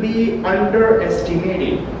will be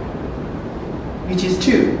underestimated, which is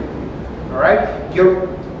 2. Alright? Your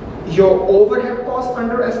overhead cost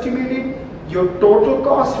underestimated, your total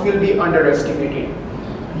cost will be underestimated.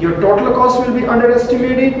 Your total cost will be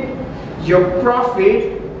underestimated, your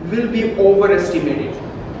profit will be overestimated.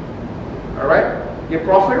 Alright? Your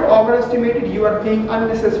profit overestimated, you are paying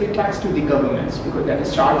unnecessary tax to the governments because that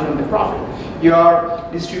is charged on the profit. You are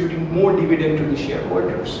distributing more dividend to the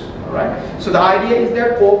shareholders. Alright? So the idea is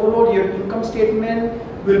that overall your income statement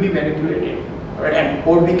will be manipulated. Alright? And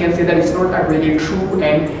or we can say that it's not a really true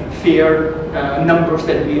and fair numbers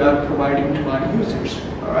that we are providing to our users.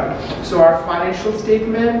 Alright? So our financial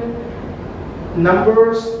statement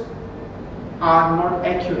numbers are not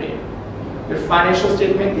accurate. Your financial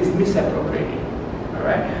statement is misappropriated.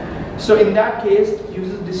 Alright? So in that case,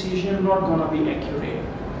 user's decision not gonna be accurate.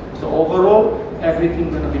 So overall,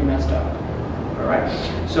 everything gonna be messed up. Alright?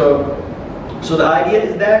 So the idea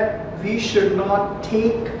is that we should not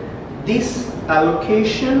take this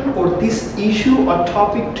allocation or this issue or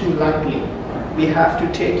topic too lightly. We have to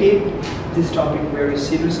take this topic very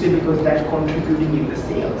seriously, because that's contributing in the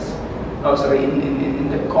sales, in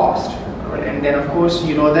the cost. Right? And then of course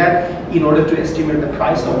you know that in order to estimate the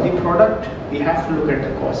price of the product, we have to look at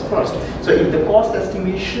the cost first. So if the cost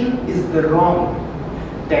estimation is the wrong,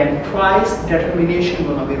 then price determination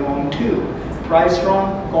gonna be wrong too. Price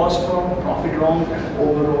wrong, cost wrong, profit wrong, and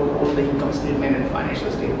overall all the income statement and financial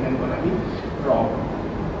statement gonna be wrong.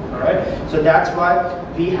 Alright, so that's why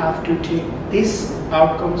we have to take these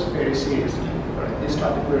outcomes very seriously, right? This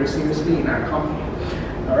topic very seriously in our company.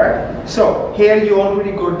 Alright, so here you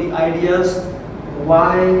already got the ideas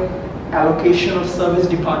why allocation of service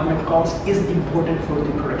department cost is important for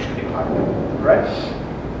the production department. Right?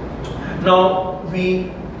 Now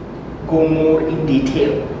we go more in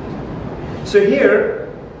detail. So here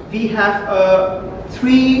we have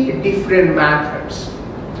 3 different methods.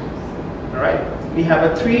 Alright, we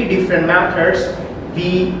have 3 different methods.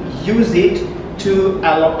 We use it to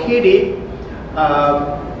allocate it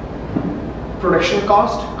production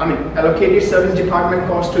cost, allocated service department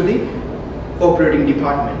cost to the operating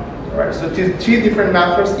department. Alright, so 3 different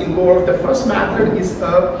methods involved. The first method is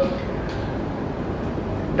a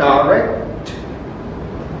direct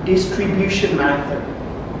distribution method.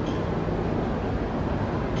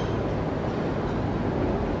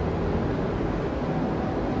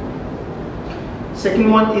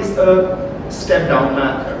 Second one is a step down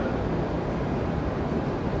method.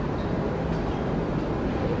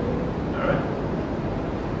 Alright.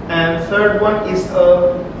 And third one is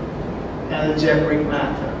a algebraic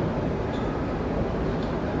method.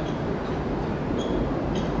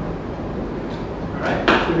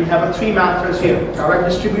 Alright. So we have 3 methods here: direct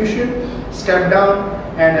distribution, step down,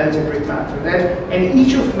 and algebraic method. And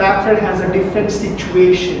each of method has a different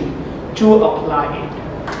situation to apply it.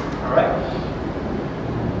 Alright.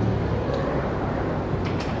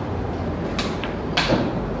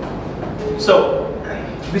 So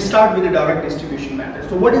we start with the direct distribution method.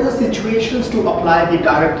 So what is the situations to apply the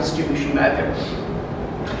direct distribution method?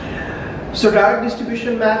 So direct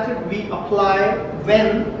distribution method we apply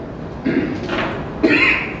when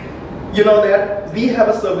you know that we have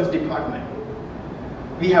a service department.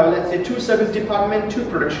 We have, let's say, 2 service department, 2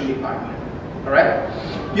 production department. All right.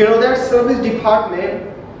 You know that service department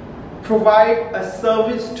provide a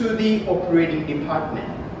service to the operating department.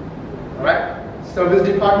 All right. Service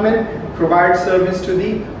department provides service to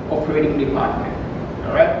the operating department.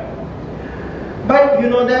 Alright. But you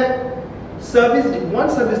know that one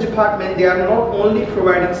service department, they are not only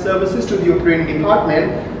providing services to the operating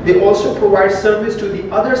department, they also provide service to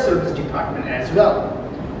the other service department as well.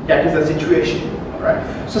 That is the situation.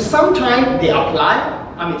 Alright. So sometimes they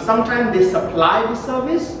sometimes they supply the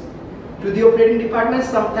service to the operating department,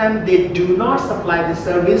 sometimes they do not supply the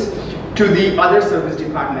service to the other service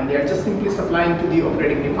department. They are just simply supplying to the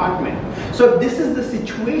operating department. So if this is the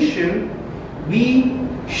situation, we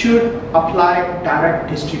should apply direct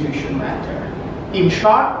distribution method. In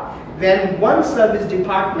short, when one service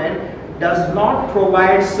department does not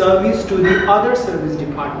provide service to the other service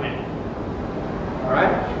department,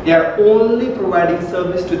 alright, they are only providing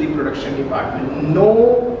service to the production department.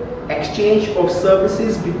 No exchange of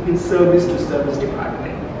services between service to service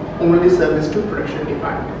department, only service to production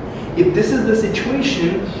department. If this is the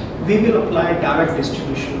situation, we will apply direct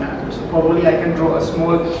distribution method. So probably I can draw a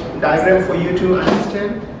small diagram for you to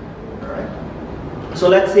understand. Alright. So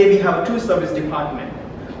let's say we have 2 service department.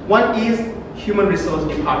 One is human resource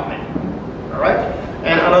department. Alright.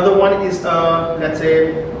 And another one is let's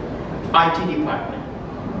say IT department.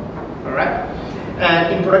 Alright.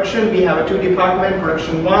 And in production we have 2 departments,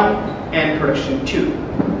 production 1 and production 2.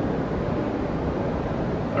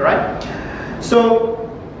 Alright. So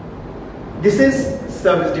this is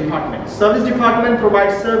service department. Service department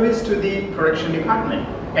provides service to the production department,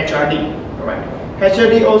 HRD. Alright.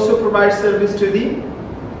 HRD also provides service to the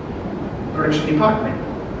production department.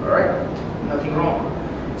 Alright. Nothing wrong.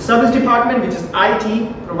 Service department, which is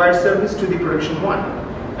IT, provides service to the production 1.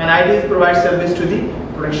 And IT provides service to the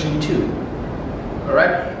production 2.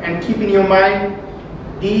 Alright. And keep in your mind,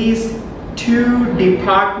 these 2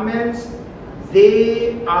 departments,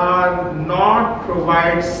 they are not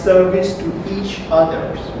provide service to each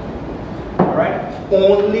other. Alright?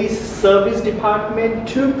 Only service department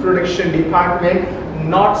to production department,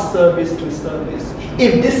 not service to service.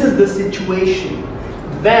 If this is the situation,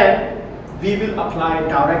 then we will apply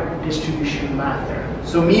direct distribution method.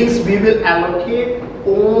 So means we will allocate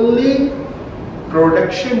only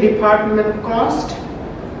production department cost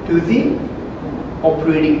to the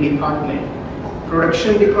operating department.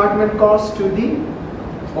 Production department cost to the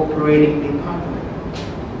operating department.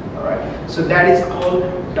 All right, so that is called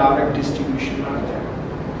direct distribution method.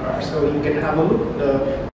 All right, so you can have a look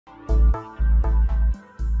the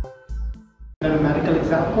mathematical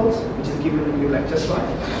examples which is given in your lecture slide.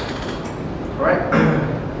 All right.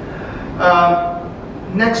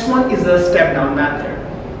 Next one is a step down method.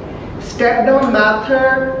 Step down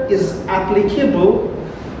method is applicable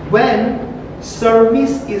when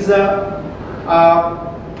service is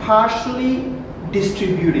partially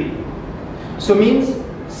distributed. So means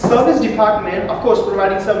service department, of course,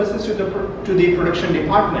 providing services to the production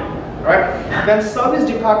department, right? When service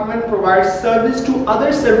department provides service to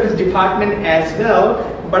other service department as well,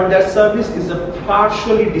 but their service is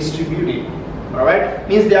partially distributed. All right,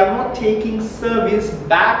 means they are not taking service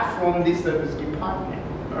back from the service department.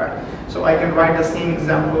 All right, so I can write the same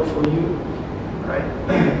example for you. All right,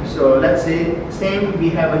 so let's say same. We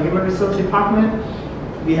have a human resource department,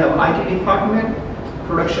 we have IT department,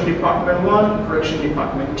 production department 1, production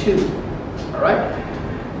department 2. All right,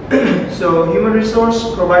 so human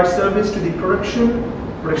resource provides service to the production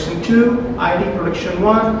 2, ID production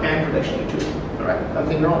 1, and production 2. All right,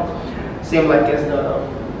 nothing wrong. Same like as the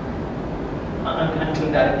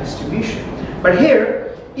unconnected direct distribution. But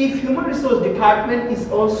here, if human resource department is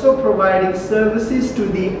also providing services to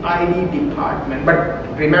the ID department, but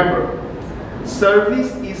remember,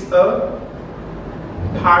 service is a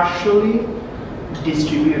partially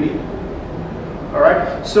distributed. All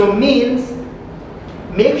right, so means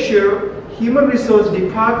make sure human resource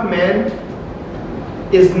department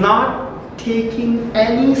is not taking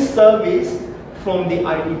any service from the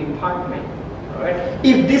ID department. Right?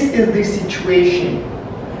 If this is the situation,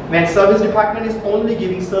 when service department is only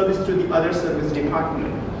giving service to the other service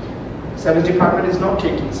department is not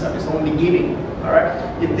taking service, only giving. All right.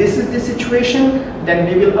 If this is the situation, then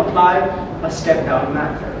we will apply a step down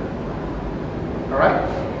method. All right.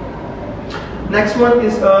 Next one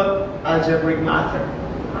is a algebraic method.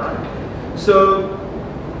 All right. So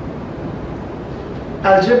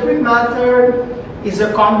algebraic method is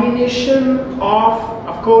a combination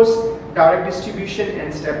of course, direct distribution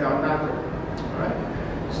and step down method. All right.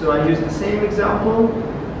 So I use the same example.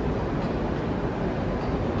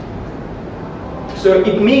 So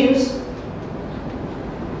it means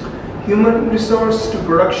human resource to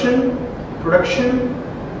production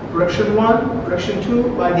 1, production 2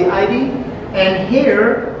 by the ID, and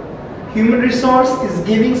here human resource is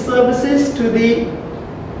giving services to the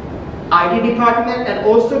ID department and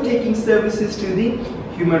also taking services to the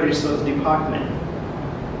human resource department.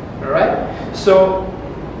 All right. So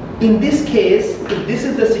in this case, if this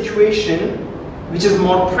is the situation, which is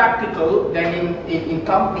more practical than in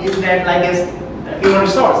companies, then like as human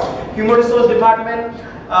resource department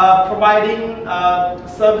providing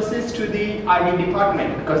services to the ID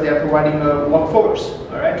department because they are providing a workforce,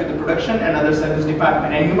 all right, to the production and other service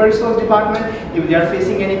department. And human resource department, if they are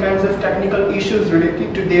facing any kinds of technical issues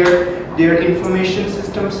related to their information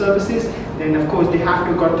system services, then of course they have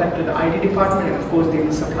to contact the ID department, and of course they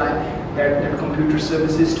will supply that computer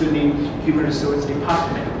services to the human resource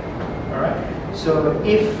department. All right. So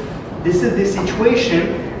if this is the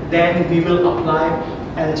situation, then we will apply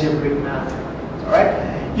algebraic method. All right.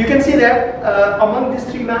 You can see that among these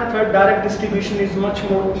three methods, direct distribution is much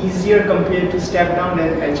more easier compared to step down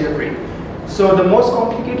and algebraic. So the most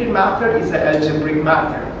complicated method is the algebraic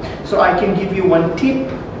method. So I can give you one tip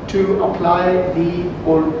to apply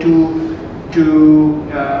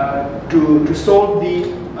to solve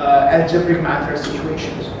the algebraic method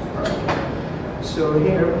situations. All right. So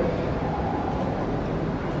here,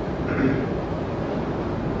 I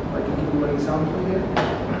can give you one example here.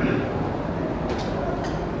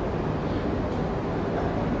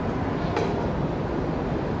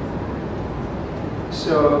 So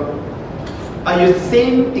I use the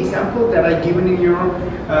same example that I given in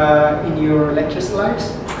your lecture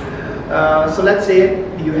slides. So let's say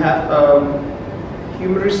you have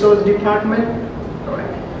human resource department, all right.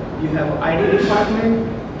 You have ID department,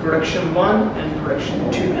 production 1 and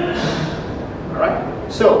production 2. All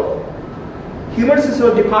right. So human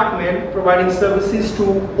resource department providing services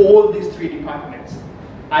to all these three departments.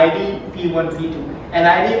 ID, P1, P2. And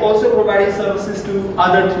ID also providing services to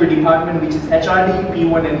other three departments, which is HRD,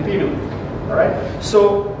 P1 and P2. All right.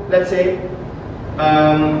 So let's say,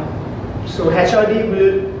 so HRD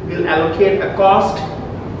will allocate a cost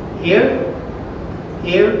here,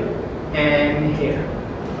 here, and here.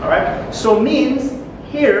 All right. So means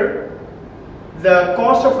here the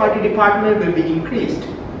cost of IT department will be increased.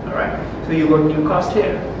 All right. So you got new cost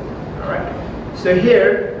here. All right. So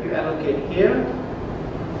here you allocate here,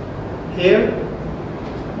 here,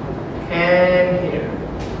 and here.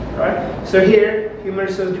 All right. So here human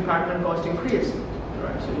resource department cost increase.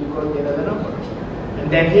 Alright, so you go get another number. And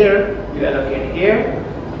then here, you allocate here,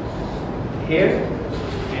 here,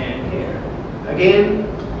 and here. Again,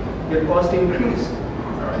 your cost increase.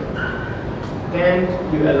 Alright. Then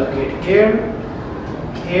you allocate here,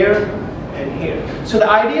 here, and here. So the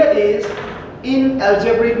idea is in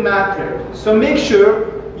algebraic method, so make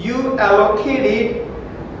sure you allocate it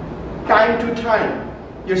time to time,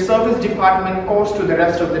 your service department cost to the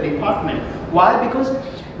rest of the department. Why? Because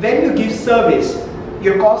when you give service,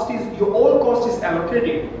 your all cost is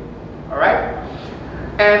allocated. Alright?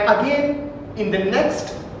 And again, in the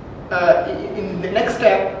next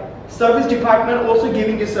step, service department also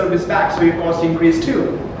giving you service back, so your cost increase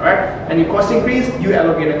too. Alright? And your cost increase, you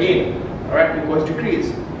allocate again. Alright? Your cost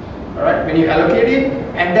decrease. Alright? When you allocate it,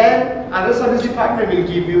 and then other service department will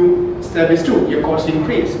give you service too, your cost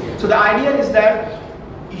increase. So the idea is that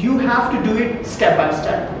you have to do it step by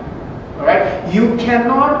step. Alright? You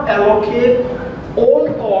cannot allocate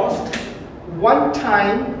all cost one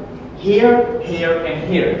time here, here,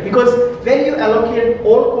 and here. Because when you allocate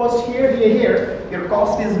all cost here, here, here, your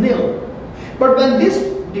cost is nil. But when this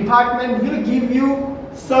department will give you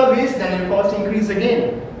service, then your cost increase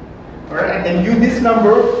again. Alright, and then this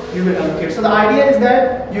number you will allocate. So the idea is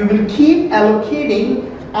that you will keep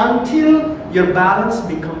allocating until your balance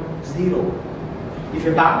becomes zero. If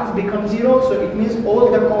your balance becomes zero, so it means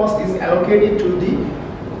all the cost is allocated to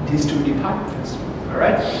these two departments.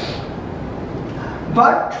 Alright.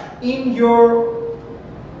 But in your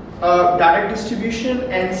direct distribution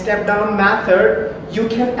and step down method, you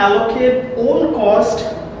can allocate all cost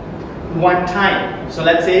one time. So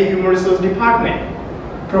let's say human resource department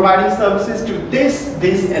providing services to this,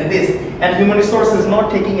 and this, and human resource is not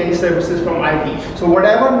taking any services from IT. So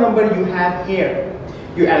whatever number you have here,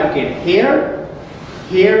 you allocate here,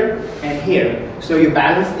 here, and here. So your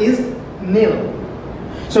balance is nil.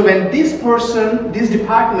 So when this person, this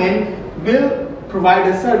department will provide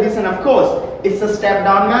a service, and of course it's a step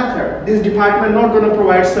down method. This department not going to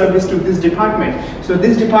provide service to this department. So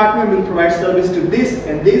this department will provide service to this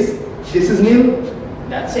and this. This is nil.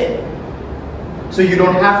 That's it. So you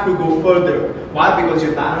don't have to go further. Why? Because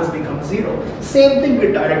your balance becomes zero. Same thing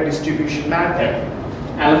with direct distribution method.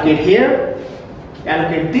 Allocate here,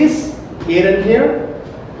 allocate this, here and here,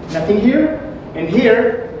 nothing here, and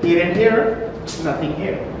here, here and here, nothing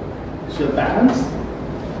here. So balance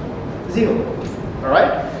zero.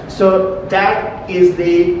 Alright? So that is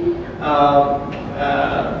the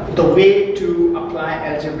way to apply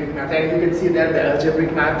algebraic method. You can see that the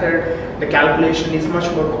algebraic method, the calculation is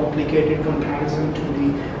much more complicated in comparison to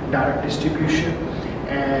the direct distribution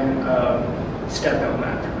and step down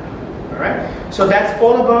method. Alright? So that's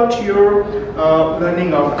all about your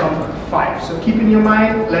learning outcome 5. So keep in your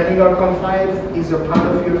mind, learning outcome 5 is a part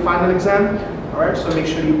of your final exam. Alright? So make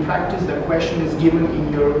sure you practice. The question is given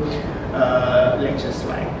in your lecture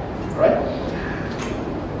slide. Alright?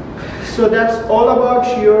 So that's all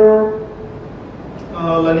about your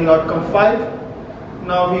learning outcome 5.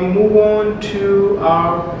 Now we move on to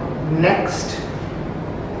our next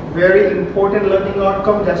very important learning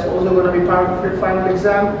outcome that's also going to be part of your final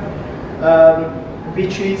exam,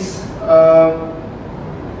 which is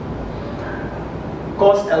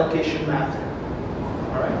cost allocation method.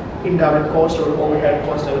 Alright, indirect cost or overhead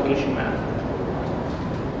cost allocation method.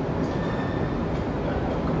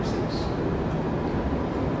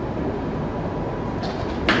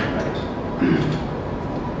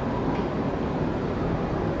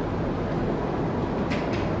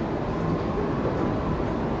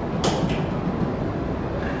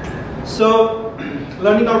 So,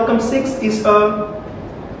 learning outcome 6 is a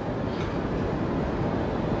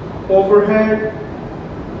overhead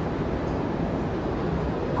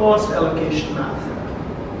cost allocation method.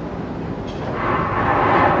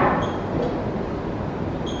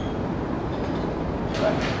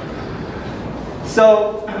 Right.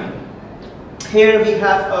 So, here we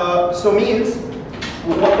have means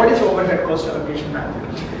what is overhead cost allocation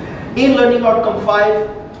method? In learning outcome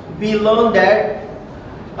 5, we learned that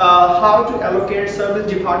how to allocate service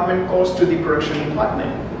department cost to the production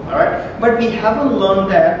department. Alright, but we haven't learned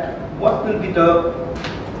that what will be the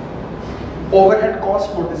overhead cost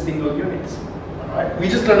for the single units. Alright, we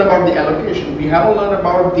just learned about the allocation. We haven't learned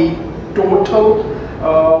about the total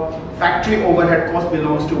factory overhead cost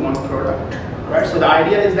belongs to one product. Alright, so the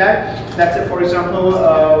idea is that, let's say for example,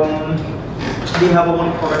 we have a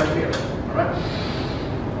one product here. Alright,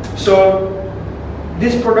 so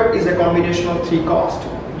this product is a combination of 3 costs.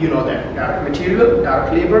 You know that, direct material,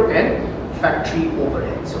 direct labor, and factory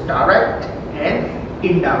overhead. So direct and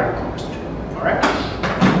indirect cost. Alright.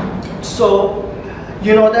 So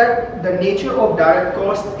you know that that the nature of direct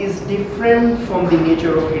cost is different from the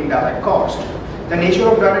nature of indirect cost. The nature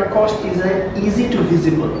of direct cost is easy to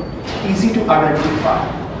visible, easy to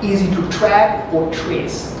identify, easy to track or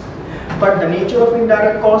trace. But the nature of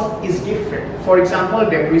indirect cost is different. For example,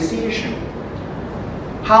 depreciation.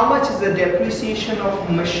 How much is the depreciation of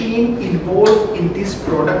machine involved in this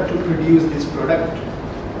product to produce this product?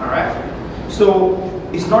 Alright? So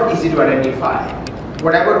it's not easy to identify.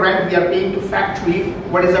 Whatever rent we are paying to factory,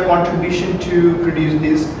 what is the contribution to produce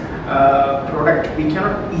this product, we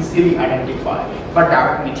cannot easily identify. But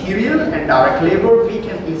direct material and direct labor we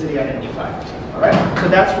can easily identify. Alright? So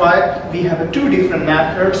that's why we have two different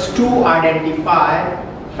methods to identify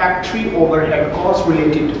factory overhead costs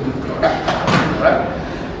related to the product.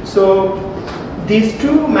 Alright? So these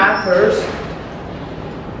two methods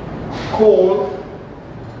called,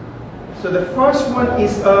 so the first one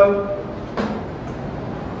is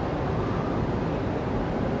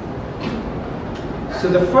so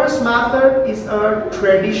the first method is a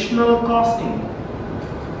traditional costing.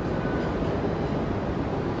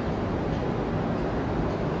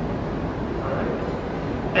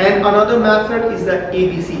 And another method is the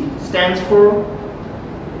ABC, stands for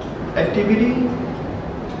activity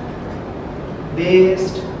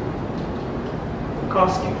based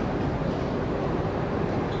costing.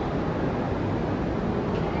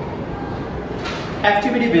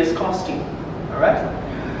 Activity based costing. Alright?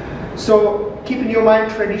 So keep in your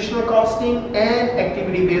mind, traditional costing and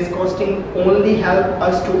activity based costing only help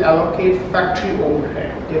us to allocate factory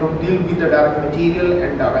overhead. They don't deal with the direct material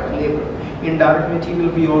and direct labor. In direct material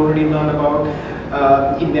we already learned about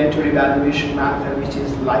inventory valuation method, which is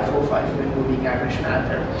LIFO, FIFO moving average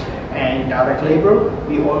method. And direct labor,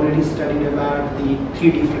 we already studied about the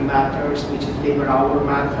three different methods, which is labor hour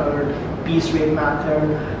method, piece rate method,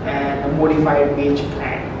 and a modified wage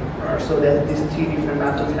plan. So that these three different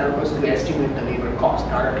methods help us to estimate the labor cost,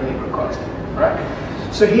 direct labor cost. Right?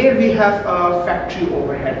 So here we have factory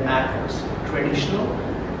overhead methods, traditional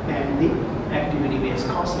and the activity-based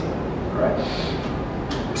costing. Right?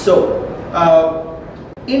 So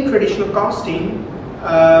in traditional costing,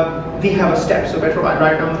 we have a step. So better I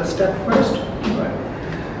write down the step first. Right?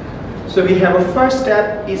 So we have a first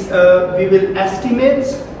step is we will estimate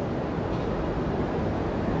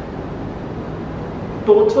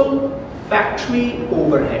total factory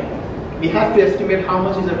overhead. We have to estimate how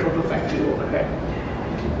much is the total factory overhead,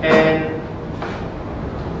 and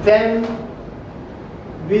then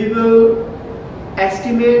we will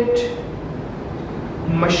estimate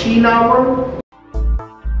machine hour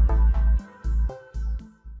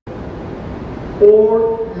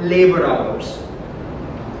or labor hours.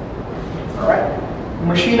 Alright,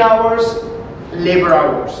 machine hours, labor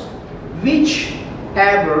hours,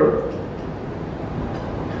 whichever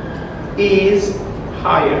is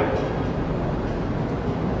higher.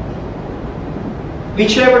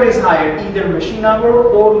 Whichever is higher, either machine hour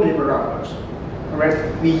or labor hours.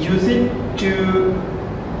 Alright, we use it to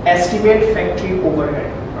estimate factory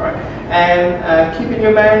overhead. Alright, and keep in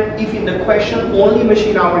your mind, if in the question only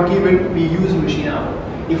machine hour given, we use machine hour.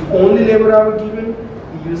 If only labor hour given,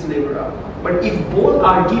 we use labor hour. But if both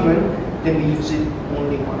are given, then we use it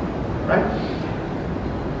only one. Right?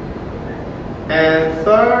 And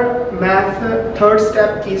third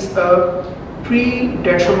step is a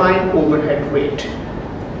predetermined overhead rate.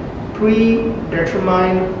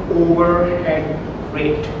 Predetermined overhead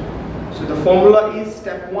rate. So the formula is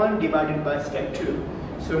step 1 divided by step 2.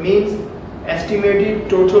 So means estimated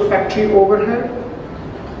total factory overhead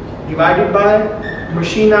divided by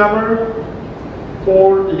machine hour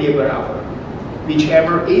or labor hour,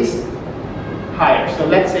 whichever is higher. So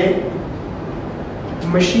let's say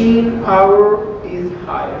machine hour is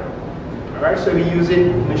higher. Alright, so we use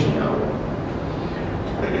it machine hour.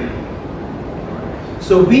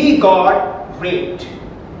 So we got rate.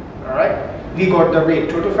 Alright, we got the rate,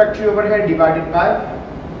 total factory overhead divided by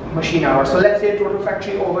machine hour. So let's say total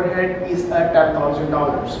factory overhead is at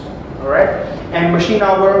 $10,000. Alright, and machine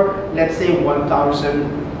hour, let's say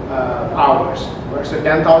 1,000 hours. Right? So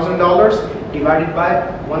 $10,000 divided by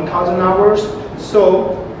 1,000 hours.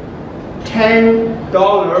 So $10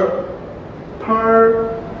 per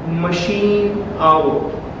machine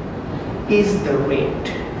hour is the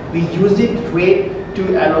rate. We use it rate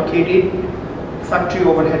to allocate it factory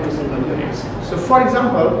overhead to single units. So for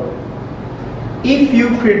example, if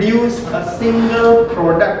you produce a single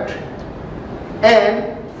product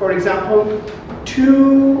and for example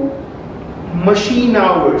 2 machine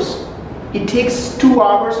hours, it takes 2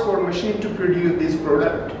 hours for a machine to produce this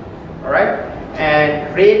product. Alright,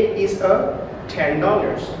 and rate is $10.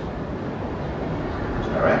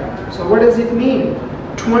 Alright, so what does it mean?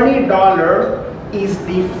 $20 is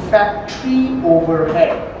the factory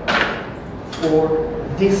overhead for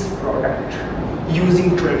this product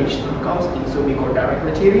using traditional costing. So we got direct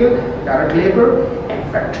material, direct labor,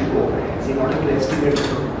 and factory overheads in order to estimate the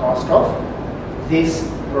total cost of this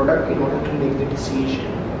product in order to make the decision.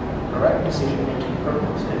 Alright, decision making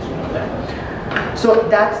purpose, as you know that. So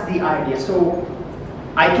that's the idea. So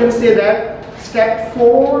I can say that step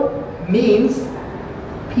 4 means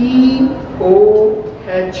POHR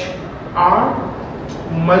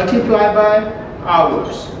multiplied by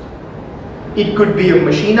hours. It could be a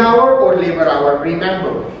machine hour or labor hour.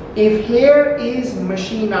 Remember, if here is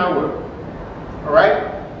machine hour, alright,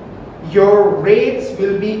 your rates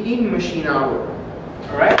will be in machine hour,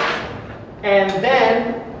 alright, and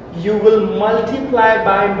then you will multiply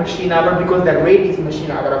by machine hour because the rate is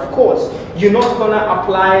machine hour. Of course, you're not gonna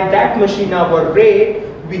apply that machine hour rate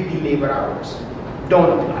with the labor hours.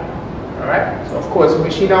 Don't apply. Alright, so of course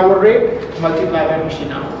machine hour rate multiplied by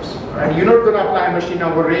machine hours. Alright, you're not going to apply machine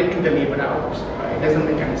hour rate to the labor hours. Right? It doesn't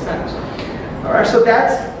make any sense. Alright, so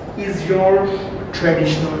that is your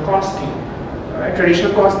traditional costing. Alright,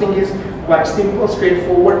 traditional costing is quite simple,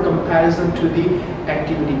 straightforward comparison to the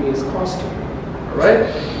activity-based costing. Alright,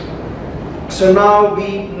 so now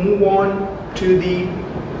we move on to the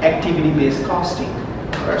activity-based costing.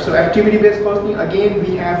 Alright, so activity-based costing, again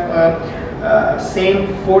we have same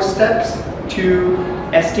 4 steps to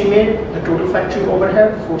estimate the total factory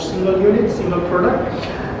overhead for single unit, single product.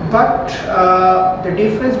 But the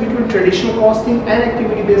difference between traditional costing and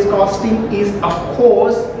activity-based costing is, of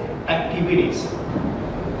course, activities.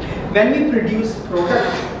 When we produce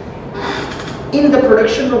product, in the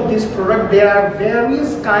production of this product, there are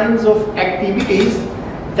various kinds of activities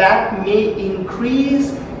that may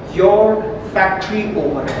increase your factory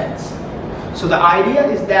overheads. So the idea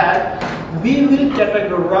is that we will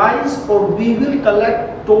categorize or we will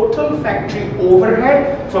collect total factory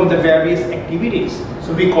overhead from the various activities.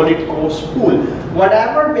 So we call it cost pool.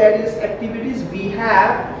 Whatever various activities we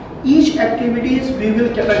have, each activities we will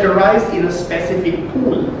categorize in a specific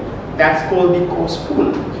pool. That's called the cost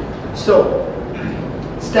pool. So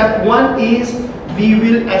step 1 is we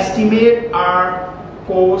will estimate our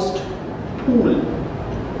cost pool.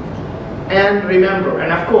 And remember,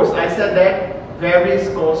 and of course I said that various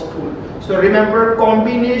cost pool. So remember,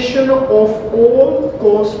 combination of all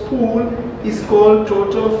cost pool is called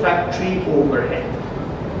total factory overhead.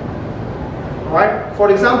 Alright, for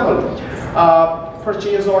example,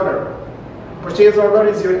 purchase order. Purchase order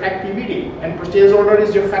is your activity and purchase order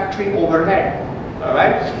is your factory overhead.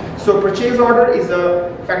 Alright, so purchase order is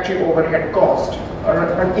a factory overhead cost, or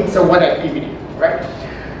it's a one activity, right?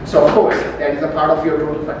 So of course, that is a part of your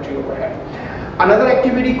total factory overhead. Another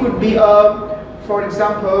activity could be, for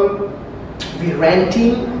example, we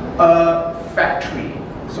renting a factory.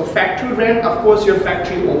 So factory rent, of course, your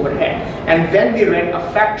factory overhead. And when we rent a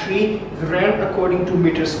factory, we rent according to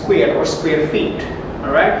meter square or square feet.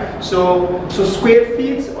 All right. So square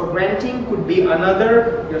feet or renting could be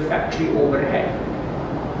another your factory overhead.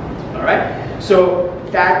 All right. So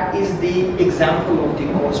that is the example of the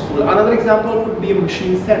cost pool. Another example could be a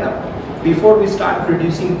machine setup. Before we start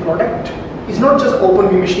producing product, it's not just open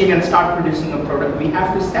the machine and start producing a product. We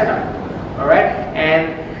have to set up. All right,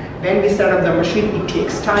 and when we set up the machine, it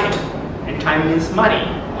takes time, and time means money.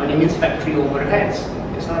 Money means factory overheads.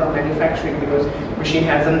 It's not a manufacturing because machine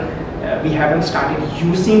hasn't. We haven't started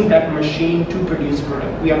using that machine to produce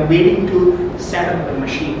product. We are waiting to set up the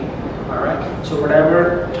machine. All right. So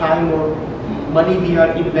whatever time or money we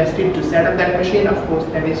are invested to set up that machine, of course,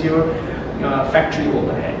 that is your factory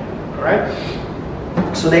overhead. All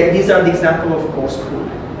right. So these are the example of cost pool,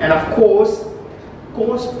 and of course,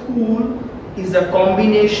 cost pool is a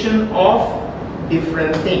combination of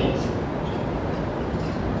different things.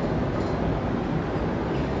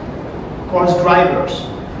 Cost drivers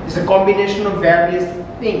is a combination of various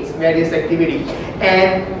things, various activities,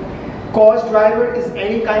 and cost driver is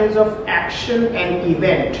any kinds of action and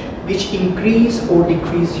event which increase or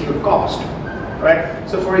decrease your cost. Right?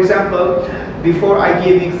 So for example, before I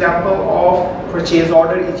gave the example of purchase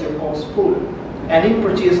order is your cost pool. And in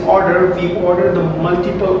purchase order, we order the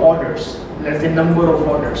multiple orders. Let's say number of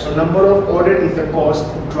orders. So number of order is the cost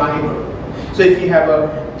driver. So if you have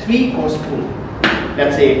a 3 cost pool,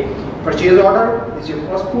 let's say purchase order is your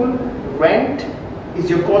cost pool, rent is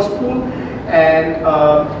your cost pool, and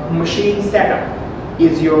machine setup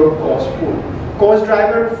is your cost pool. Cost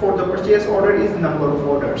driver for the purchase order is number of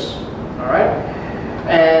orders. All right,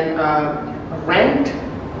 and rent.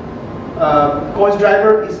 Cost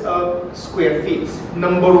driver is square feet,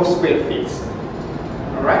 number of square feet.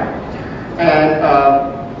 All right,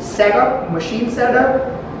 and setup, machine setup.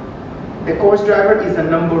 The cost driver is the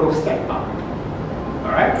number of setup.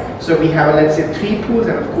 Alright, so we have, let's say, 3 pools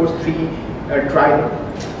and of course 3 driver.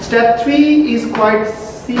 Step 3 is quite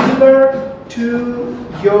similar to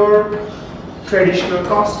your traditional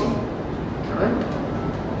costing. Alright,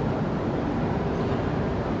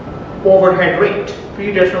 overhead rate,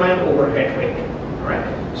 predetermined overhead rate. Alright,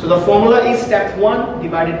 so the formula is step 1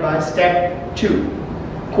 divided by step 2.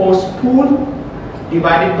 Cost pool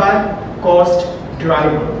divided by cost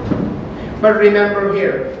driver. But remember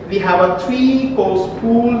here, we have a 3 cost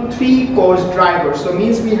pool, 3 cost driver. So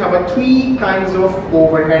means we have a 3 kinds of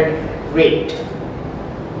overhead rate.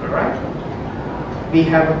 Alright? We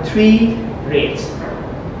have a 3 rates.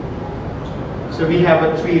 So we have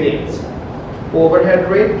a 3 rates. Overhead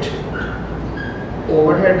rate,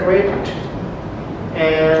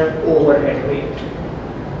 and overhead rate.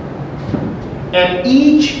 And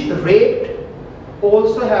each rate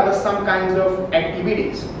also have some kinds of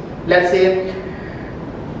activities. Let's say,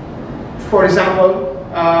 for example,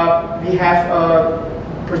 we have a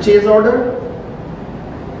purchase order,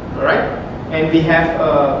 all right, and we have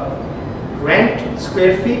rent,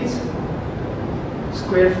 square feet,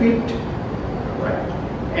 right,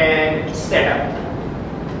 and setup,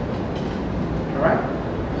 all right.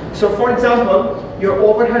 So, for example, your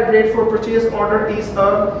overhead rate for purchase order is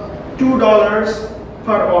 $2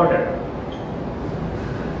 per order,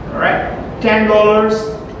 all right, $10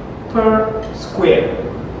 per square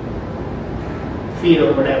feet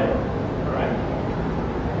or whatever, all right,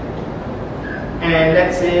 and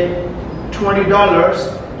let's say $20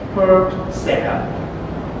 per setup,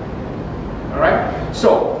 all right.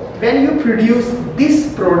 So when you produce this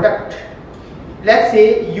product, let's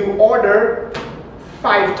say you order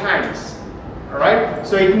 5 times, all right,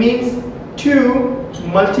 so it means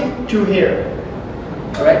 2 here,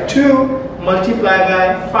 all right, 2 multiplied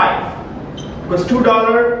by 5, because $2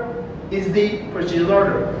 is the purchase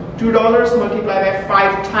order. $2 multiplied by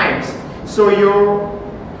 5 times. So your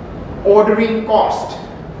ordering cost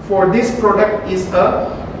for this product is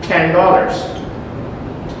 $10.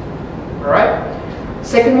 Alright?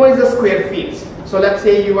 Second one is the square feet. So let's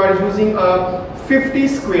say you are using 50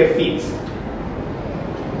 square feet.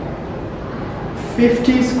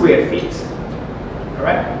 50 square feet.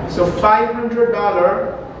 Alright? So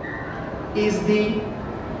 $500 is the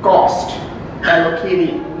cost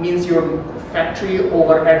allocated, means your factory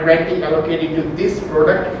overhead renting allocated to this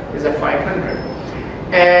product is a 500,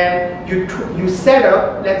 and you set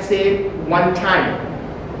up, let's say, one time.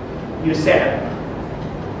 You set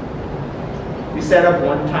up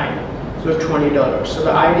one time, so $20. So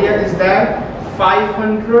the idea is that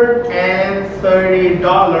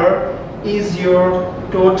 $530 is your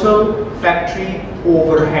total factory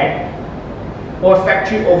overhead, or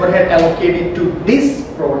factory overhead allocated to this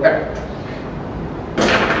product.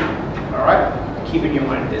 Alright, keep in your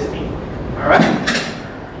mind this thing. Alright,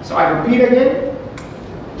 so I repeat again,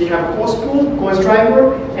 we have a cost pool, cost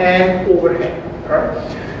driver, and overhead. Alright,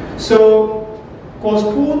 so cost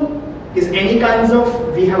pool is any kinds of,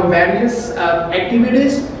 we have various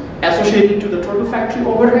activities associated to the total factory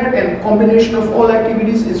overhead, and combination of all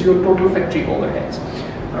activities is your total factory overheads.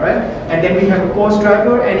 Alright, and then we have a cost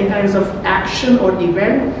driver, any kinds of action or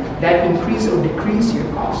event that increase or decrease your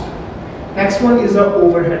cost. Next one is the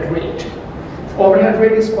overhead rate. Overhead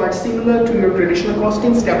rate is quite similar to your traditional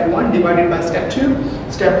costing. Step 1 divided by step 2.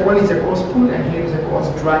 Step 1 is a cost pool, and here is a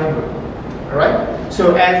cost driver. Alright.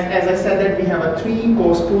 So as I said that we have a 3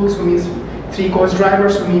 cost pools, so means 3 cost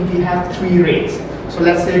drivers, so means we have 3 rates. So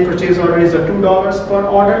let's say purchase order is a $2 per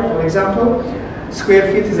order, for example.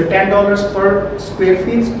 Square feet is a $10 per square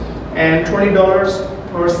feet, and $20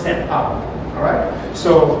 per setup. Alright.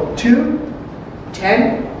 So 2,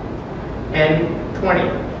 10, and 20.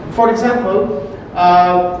 For example,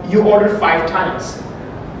 you order 5 times.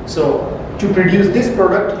 So to produce this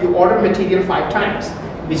product, you order material 5 times,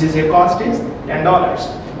 which is your cost is $10.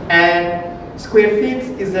 And square feet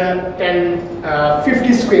is a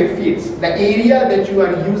 50 square feet. The area that you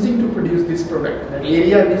are using to produce this product, the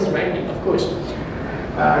area is renting, of course.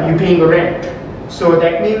 You're paying a rent. So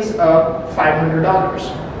that means $500.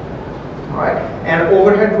 All right. And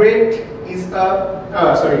overhead rate is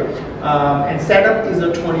and setup is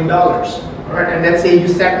a $20. All right, and let's say you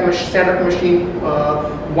set up machine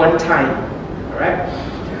one time. All right,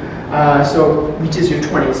 so which is your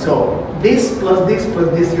 20. So this plus this plus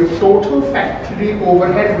this, your total factory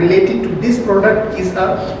overhead related to this product is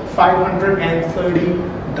a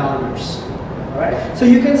 $530. All right, so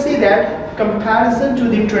you can see that comparison to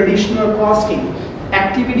the traditional costing,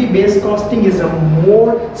 activity-based costing is a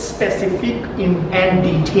more specific and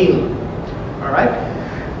detailed. All right.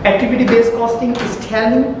 Activity-based costing is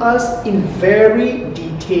telling us in very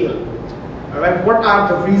detail, all right, what are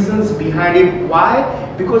the reasons behind it. Why?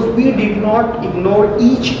 Because we did not ignore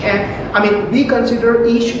we consider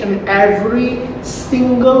each and every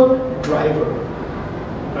single driver,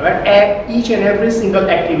 all right, at each and every single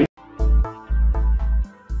activity.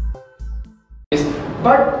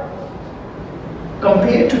 But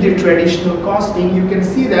compared to the traditional costing, you can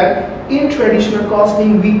see that in traditional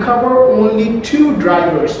costing we cover only two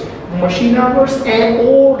drivers, machine hours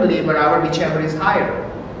or labor hour, whichever is higher.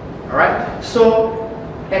 Alright, so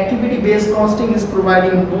activity-based costing is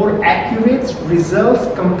providing more accurate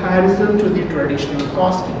results comparison to the traditional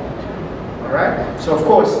costing. Alright, so of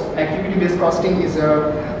course activity-based costing is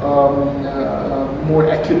more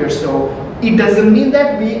accurate, so it doesn't mean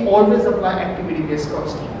that we always apply activity-based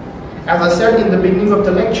costing. As I said in the beginning of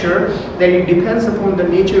the lecture, that it depends upon the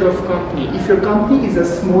nature of company. If your company is a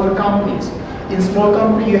small company, in small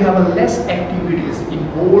company you have a less activities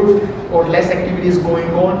involved or less activities going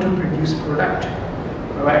on to produce product.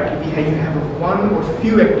 Alright, you have one or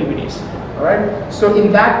few activities. Alright, so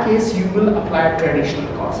in that case you will apply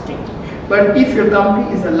traditional costing. But if your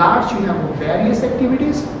company is a large, you have various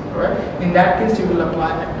activities. Alright, in that case you will apply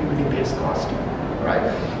activity-based costing.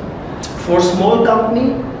 Alright, for small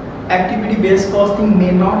company, activity-based costing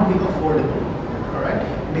may not be affordable, all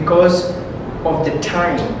right, because of the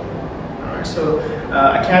time. All right, so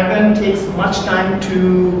a campaign takes much time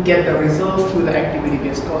to get the results through the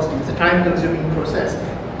activity-based costing. It's a time-consuming process,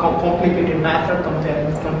 complicated method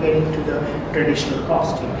comparing to the traditional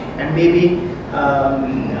costing. And maybe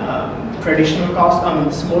traditional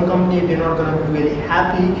cost, small company, they're not going to be really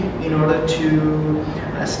happy in order to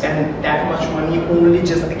spend that much money only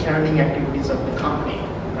just accounting activities of the company.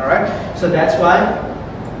 Alright, so that's why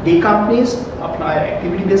big companies apply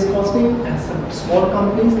activity-based costing and some small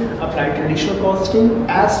companies apply traditional costing,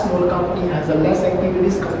 as small company has a less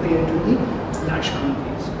activities compared to the large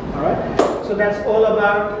companies. Alright, so that's all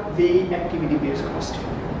about the activity-based costing.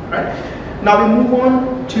 Alright, now we move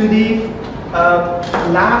on to the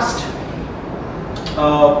last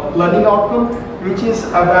learning outcome, which is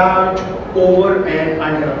about over and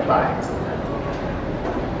under apply.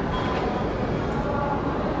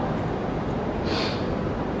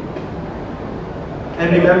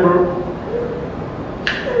 And remember,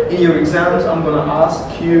 in your exams, I'm going to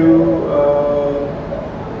ask you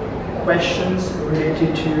questions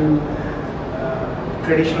related to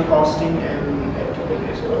traditional costing and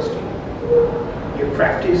activity-based costing. You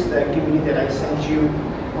practice the activity that I sent you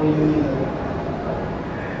on your email.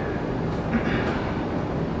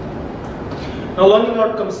 Now, learning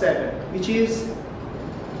outcome 7, which is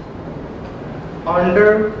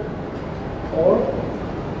under or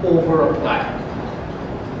over apply.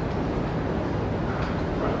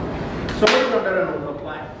 So what is under and over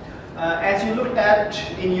apply? As you looked at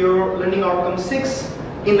in your learning outcome 6,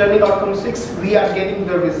 in learning outcome 6 we are getting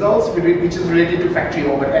the results which is related to factory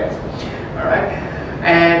overheads. Alright,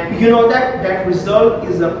 and you know that that result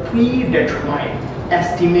is a predetermined,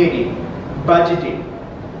 estimated, budgeted.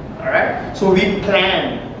 Alright, so we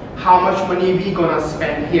plan how much money we gonna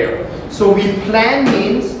spend here. So we plan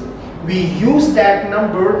means we use that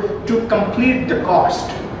number to complete the cost.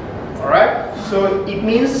 Alright, so it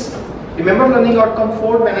means, remember learning outcome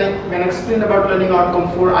 4, when I explained about learning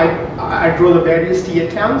outcome 4, I drew the various T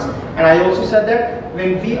accounts, and I also said that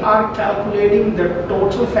when we are calculating the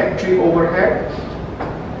total factory overhead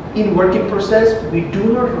in working process, we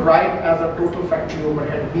do not write as a total factory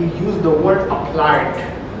overhead. We use the word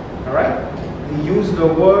applied. Alright, we use the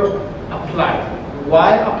word applied.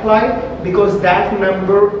 Why applied? Because that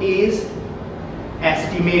number is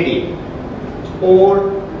estimated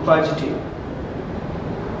or budgeted.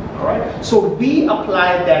 Alright, so we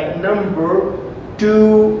apply that number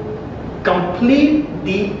to complete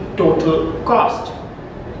the total cost.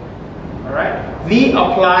 Alright, we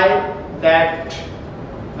apply that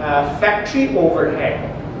factory overhead.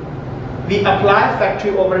 We apply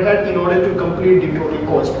factory overhead in order to complete the total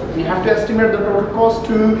cost. We have to estimate the total cost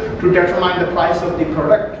to determine the price of the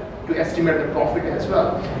product, to estimate the profit as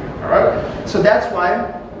well. Alright, so that's why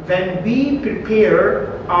when we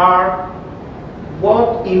prepare our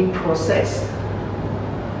work in process,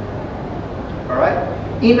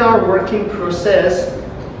 alright, in our working process,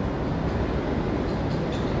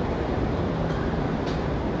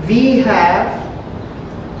 we have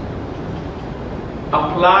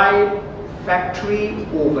applied factory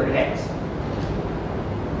overheads.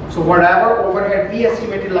 So whatever overhead we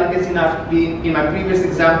estimated, like as in my previous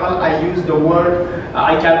example, I used the word,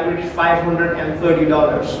 I calculated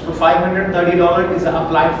 $530. So $530 is the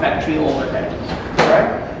applied factory overhead.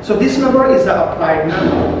 Right? So this number is the applied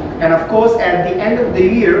number. And of course, at the end of the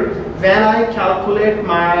year, when I calculate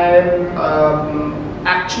my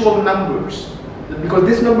actual numbers, because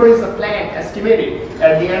this number is a plan estimated,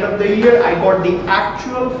 at the end of the year, I got the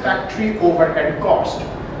actual factory overhead cost.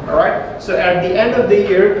 Alright, so at the end of the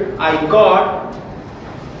year, I got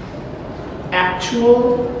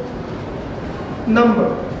actual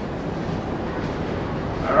number.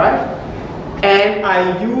 Alright, and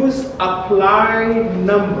I use applied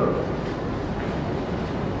number.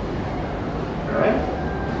 Alright,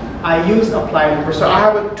 I use applied number. So I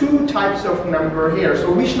have two types of number here.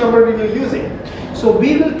 So which number we will use it? So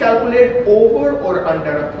we will calculate over or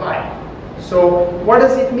under applied. So what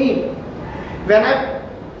does it mean? When I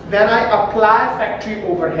apply factory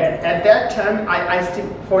overhead, at that time,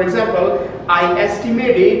 for example, I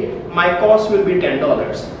estimated my cost will be $10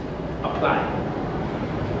 applied.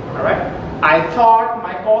 All right. I thought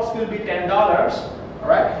my cost will be $10. All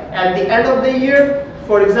right. At the end of the year,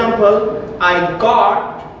 for example, I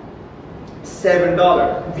got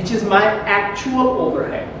 $7, which is my actual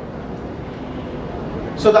overhead.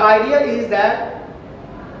 So the idea is that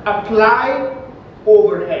applied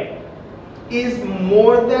overhead is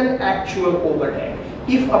more than actual overhead.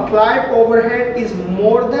 If applied overhead is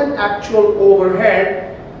more than actual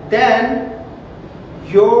overhead, then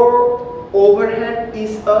your overhead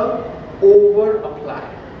is over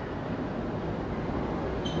applied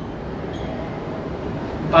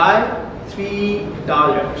by $3.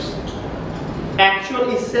 Actual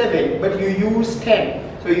is 7, but you use 10,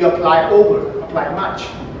 so you apply much.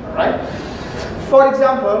 All right. For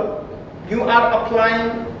example, you are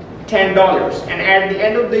applying $10, and at the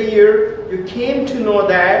end of the year, you came to know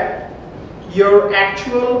that your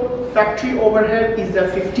actual factory overhead is the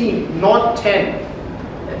 15, not 10.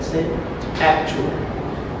 Let's say actual.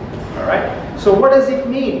 All right. So what does it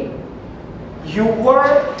mean? You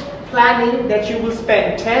were planning that you will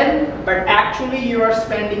spend 10, but actually you are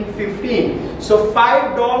spending 15. So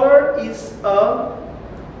 $5 is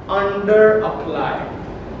under applied.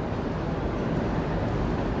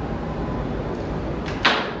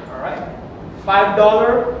 All right.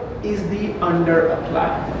 $5 is the under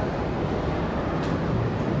applied.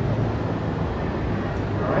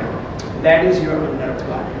 All right. That is your under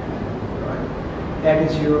applied. All right. That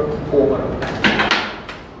is your over applied.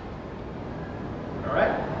 All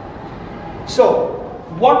right. So,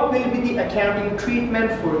 what will be the accounting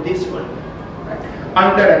treatment for this one? Right?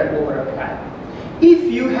 Under and over applied.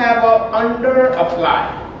 If you have a under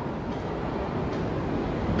applied,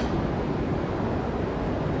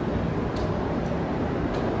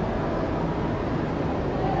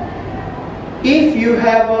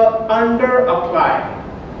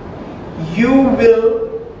 you will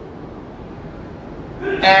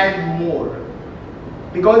add more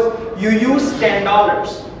because you use $10,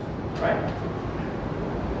 right?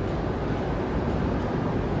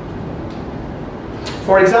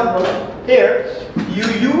 For example, here you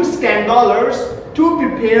use $10 to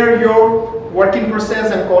prepare your working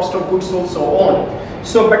process and cost of goods sold, so on.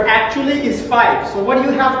 So, but actually is 5. So what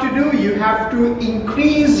you have to do, you have to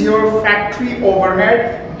increase your factory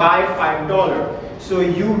overhead by $5. So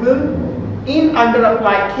you will, in under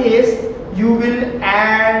applied case, you will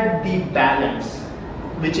add the balance,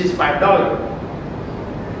 which is $5.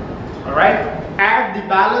 All right, add the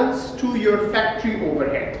balance to your factory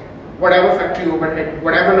overhead. Whatever factory overhead,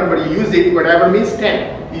 whatever number you use it, whatever means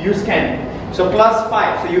 10, you use 10. So plus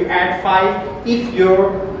 5, so you add 5 if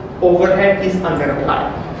your overhead is under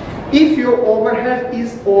applied. If your overhead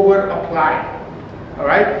is over applied, all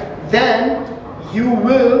right, then you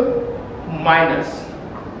will minus.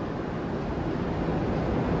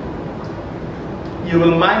 You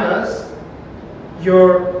will minus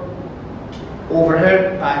your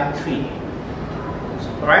overhead by 3.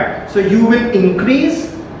 All right, so you will increase.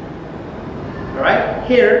 All right,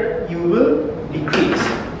 here you will decrease.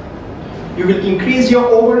 You will increase your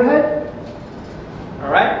overhead, all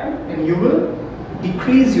right, and you will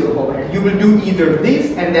decrease your overhead. You will do either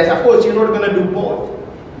this and this. Of course, you're not going to do both.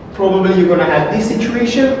 Probably you're going to have this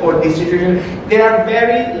situation or this situation. There are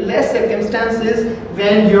very less circumstances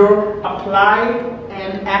when your applied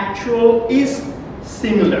and actual is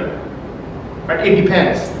similar, but it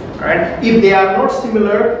depends. All right, if they are not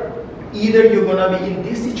similar, either you're going to be in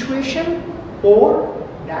this situation or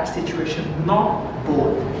that situation, not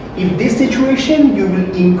both. In this situation, you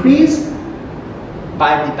will increase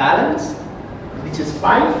by the balance, which is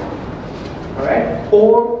 5, all right,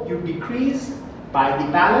 or you decrease by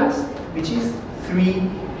the balance, which is 3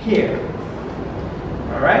 here.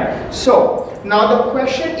 All right. So now the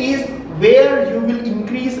question is, where you will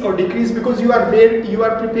increase or decrease, because you are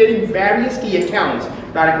preparing various key accounts: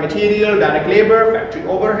 direct material, direct labor, factory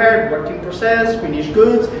overhead, work in process, finished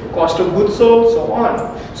goods, cost of goods sold, so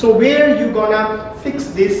on. So where you gonna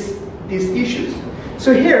fix these issues?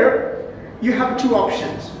 So here you have two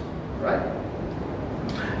options, right?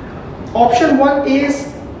 Option one is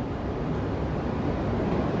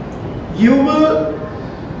you will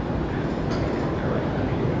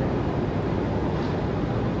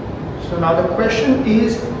so now the question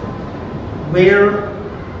is where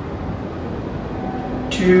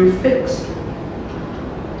to fix.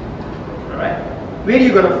 Alright, where are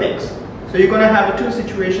you gonna fix? So you're gonna have two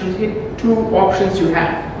situations here, two options you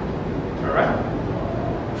have. Alright,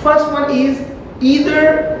 first one is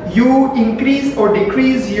either you increase or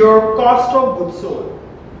decrease your cost of goods sold.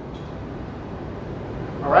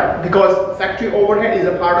 Alright, because factory overhead is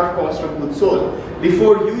a part of cost of goods sold.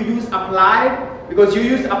 Before you use applied, because you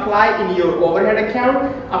use applied in your overhead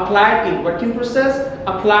account, applied in work in process,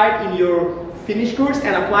 applied in your finished goods,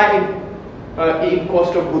 and applied in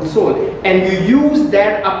cost of goods sold, and you use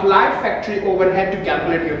that applied factory overhead to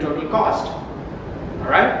calculate your total cost.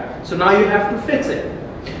 Alright, so now you have to fix it.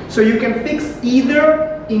 So you can fix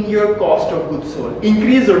either in your cost of goods sold,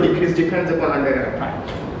 increase or decrease, depends upon under and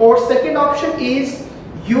apply. Or second option is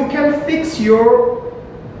you can fix your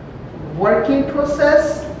working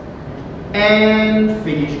process and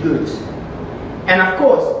finished goods. And of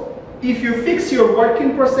course, if you fix your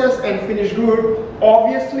working process and finished good,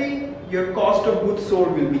 obviously your cost of goods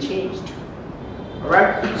sold will be changed.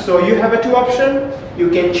 Alright, so you have two options. You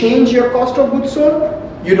can change your cost of goods sold.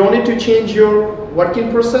 You don't need to change your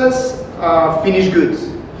working process, finished goods.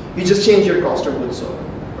 You just change your cost of goods sold.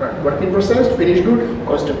 Right, working process, finished good,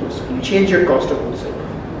 cost of goods sold. You change your cost of goods sold.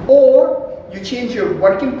 Or you change your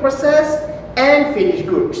working process and finished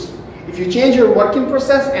goods. If you change your working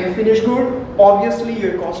process and finished good, obviously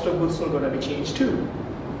your cost of goods sold going to be changed too.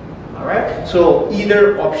 Alright, so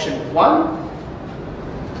either option one,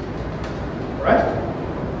 right,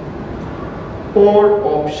 or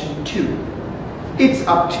option two. It's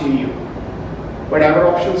up to you. Whatever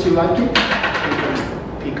options you like to, you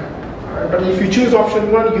can pick up. Alright, but if you choose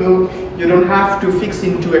option one, you don't have to fix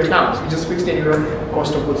into accounts. You just fix in your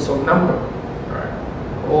cost of goods sold number.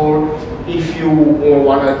 Alright, or if you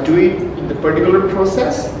want to do it in the particular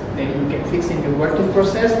process, then you can fix in your working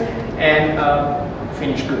process and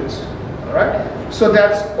finished goods. Alright, so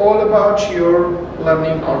that's all about your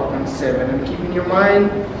learning outcome 7. And keep in your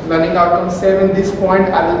mind, learning outcome 7, this point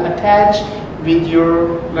I will attach with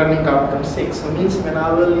your learning outcome 6. So means when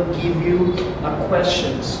I will give you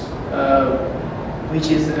questions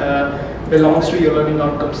which is belongs to your learning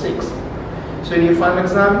outcome 6. So in your final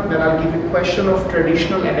exam, when I'll give you a question of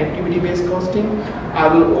traditional and activity-based costing, I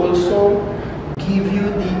will also give you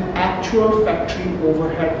the actual factory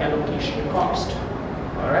overhead allocation cost.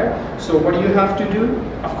 Alright, so what you have to do,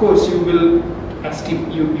 of course you will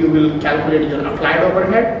calculate your applied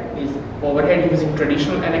overhead, is overhead using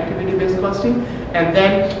traditional and activity-based costing, and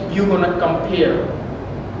then you're gonna compare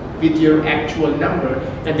with your actual number,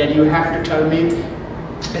 and then you have to tell me,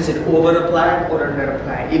 is it over applied or under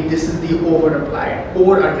applied? If this is the over applied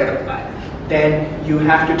or under applied, then you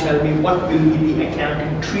have to tell me what will be the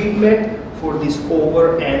accounting treatment for this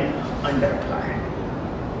over and under applied.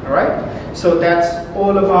 Alright, so that's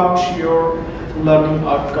all about your learning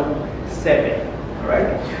outcome 7.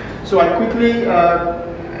 Alright, so I quickly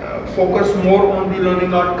focus more on the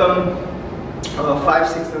learning outcome 5,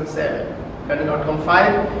 6 and 7. Learning outcome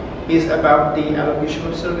 5 is about the allocation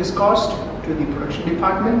of service cost to the production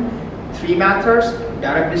department. 3 methods: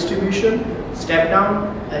 direct distribution, step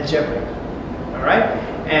down, algebraic. Alright,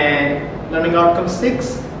 and learning outcome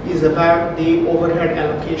 6 is about the overhead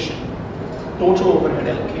allocation, total overhead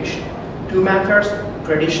allocation. 2 methods: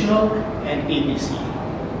 traditional and ABC.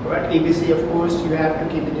 Right, ABC, of course, you have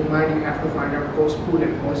to keep it in mind. You have to find out post pool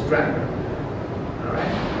and post driver.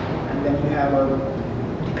 Alright, and then you have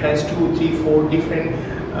depends 2, 3, 4 different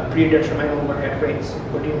predetermined overhead rates.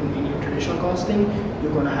 But in your traditional costing,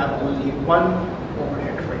 you're going to have only one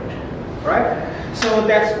overhead rate. Right? So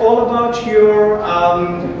that's all about your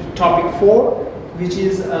topic 4, which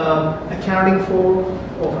is accounting for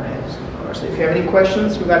overheads. Right, so if you have any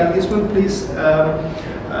questions regarding this one, please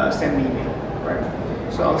send me an email. Right?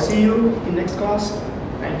 So I'll see you in next class.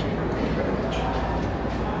 Thank you.